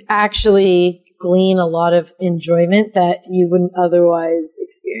like you'd actually glean a lot of enjoyment that you wouldn't otherwise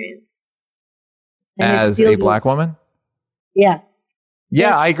experience. And as a black woman? Yeah.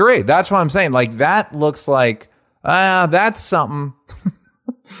 Yeah, I agree. That's what I'm saying. Like that looks like, that's something.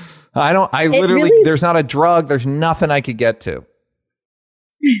 There's not a drug. There's nothing I could get to.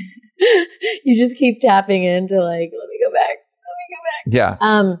 You just keep tapping into like, let me go back. Yeah.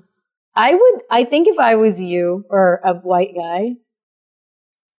 I think if I was you or a white guy.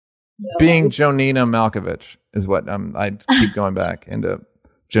 Being Jonina Malkovich is what I'd keep going back into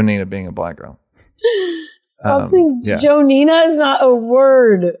Jonina being a black girl. Stop saying Jonina is not a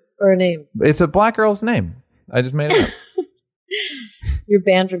word or a name. It's a black girl's name. I just made it up. You're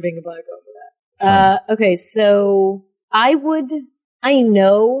banned from being a black girl for that. Okay, so I would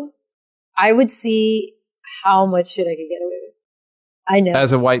see how much shit I could get away with. I know.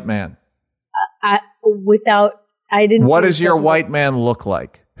 As a white man. What does your white man look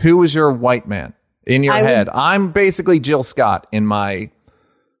like? Who is your white man in your head? I'm basically Jill Scott in my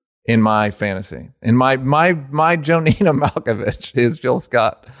fantasy. In my Jonina Malkovich is Jill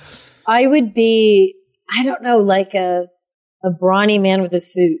Scott. I would be, I don't know, like a brawny man with a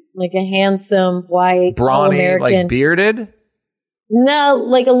suit, like a handsome white brawny, like bearded. No,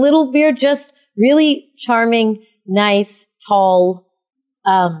 like a little beard, just really charming, nice, tall,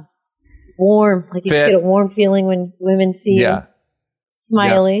 warm. Like you just get a warm feeling when women see you.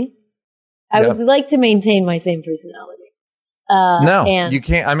 Smiley. Yeah. I would like to maintain my same personality. You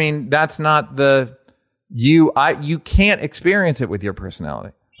can't. I mean, that's not you can't experience it with your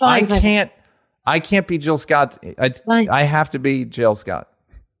personality. Fine, I can't be Jill Scott. I have to be Jill Scott.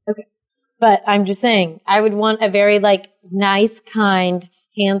 Okay. But I'm just saying, I would want a very like nice, kind,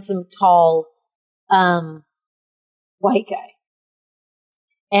 handsome, tall, white guy.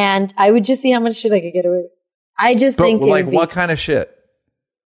 And I would just see how much shit I could get away with. I just think like what kind of shit?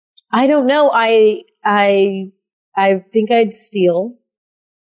 I don't know. I think I'd steal.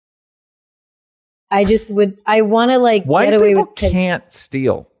 I just would. I want to like white get away people with. Can't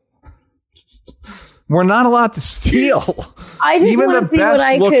steal. We're not allowed to steal. I just want to see what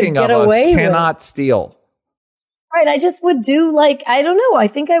I could get away with. Cannot steal. Right. I just would do like, I don't know. I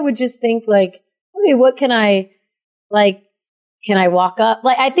think I would just think like, okay, what can I, like, can I walk up?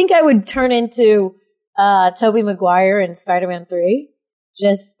 Like, I think I would turn into Tobey Maguire in Spider-Man 3.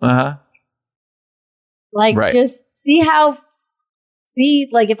 Just, just see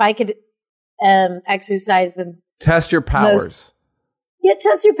like if I could exercise them. Test your powers.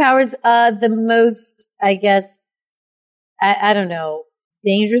 Test your powers. The most, I guess, I don't know,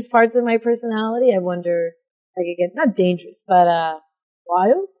 dangerous parts of my personality. I wonder if I could get, not dangerous, but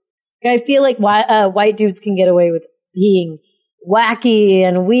wild. I feel like white dudes can get away with being wacky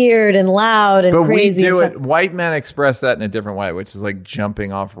and weird and loud and crazy. But we do it. White men express that in a different way, which is like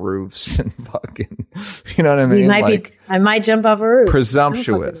jumping off roofs and fucking, you know what I mean? I might jump off a roof.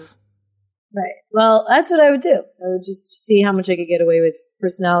 Presumptuous. Right. Well, that's what I would do. I would just see how much I could get away with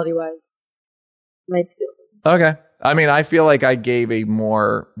personality-wise. might steal something. Okay. I mean, I feel like I gave a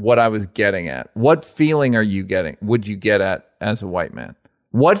more what I was getting at. What feeling are you getting? Would you get at as a white man?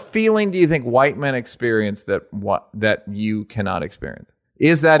 What feeling do you think white men experience that you cannot experience?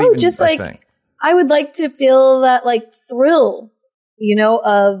 Is that even just a like thing? I would like to feel that like thrill, you know,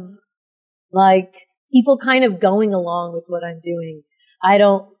 of like people kind of going along with what I'm doing. I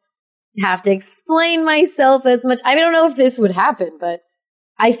don't have to explain myself as much. I don't know if this would happen, but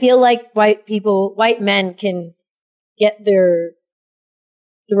I feel like white men can get their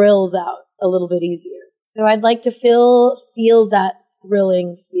thrills out a little bit easier. So I'd like to feel that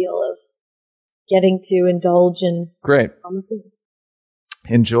thrilling feel of getting to indulge in great. feelings.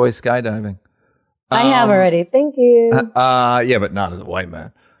 Enjoy skydiving. I have already. Thank you. Yeah, but not as a white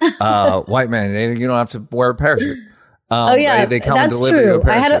man. White man, you don't have to wear a parachute. They come and deliver you a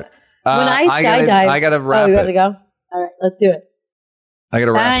parachute. When I skydive. I gotta wrap. Oh, you have to go. All right, let's do it. I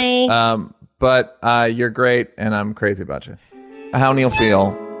gotta wrap. Bye. But you're great, and I'm crazy about you. How Neil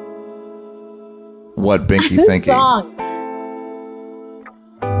feel? What Binky thinking? Song.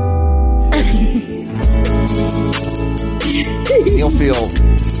 Neil feel.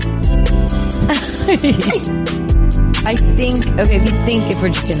 I think. Okay, if we're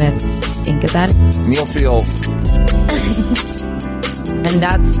just gonna think about it. Neil feel. And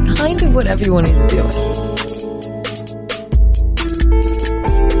that's kind of what everyone is doing.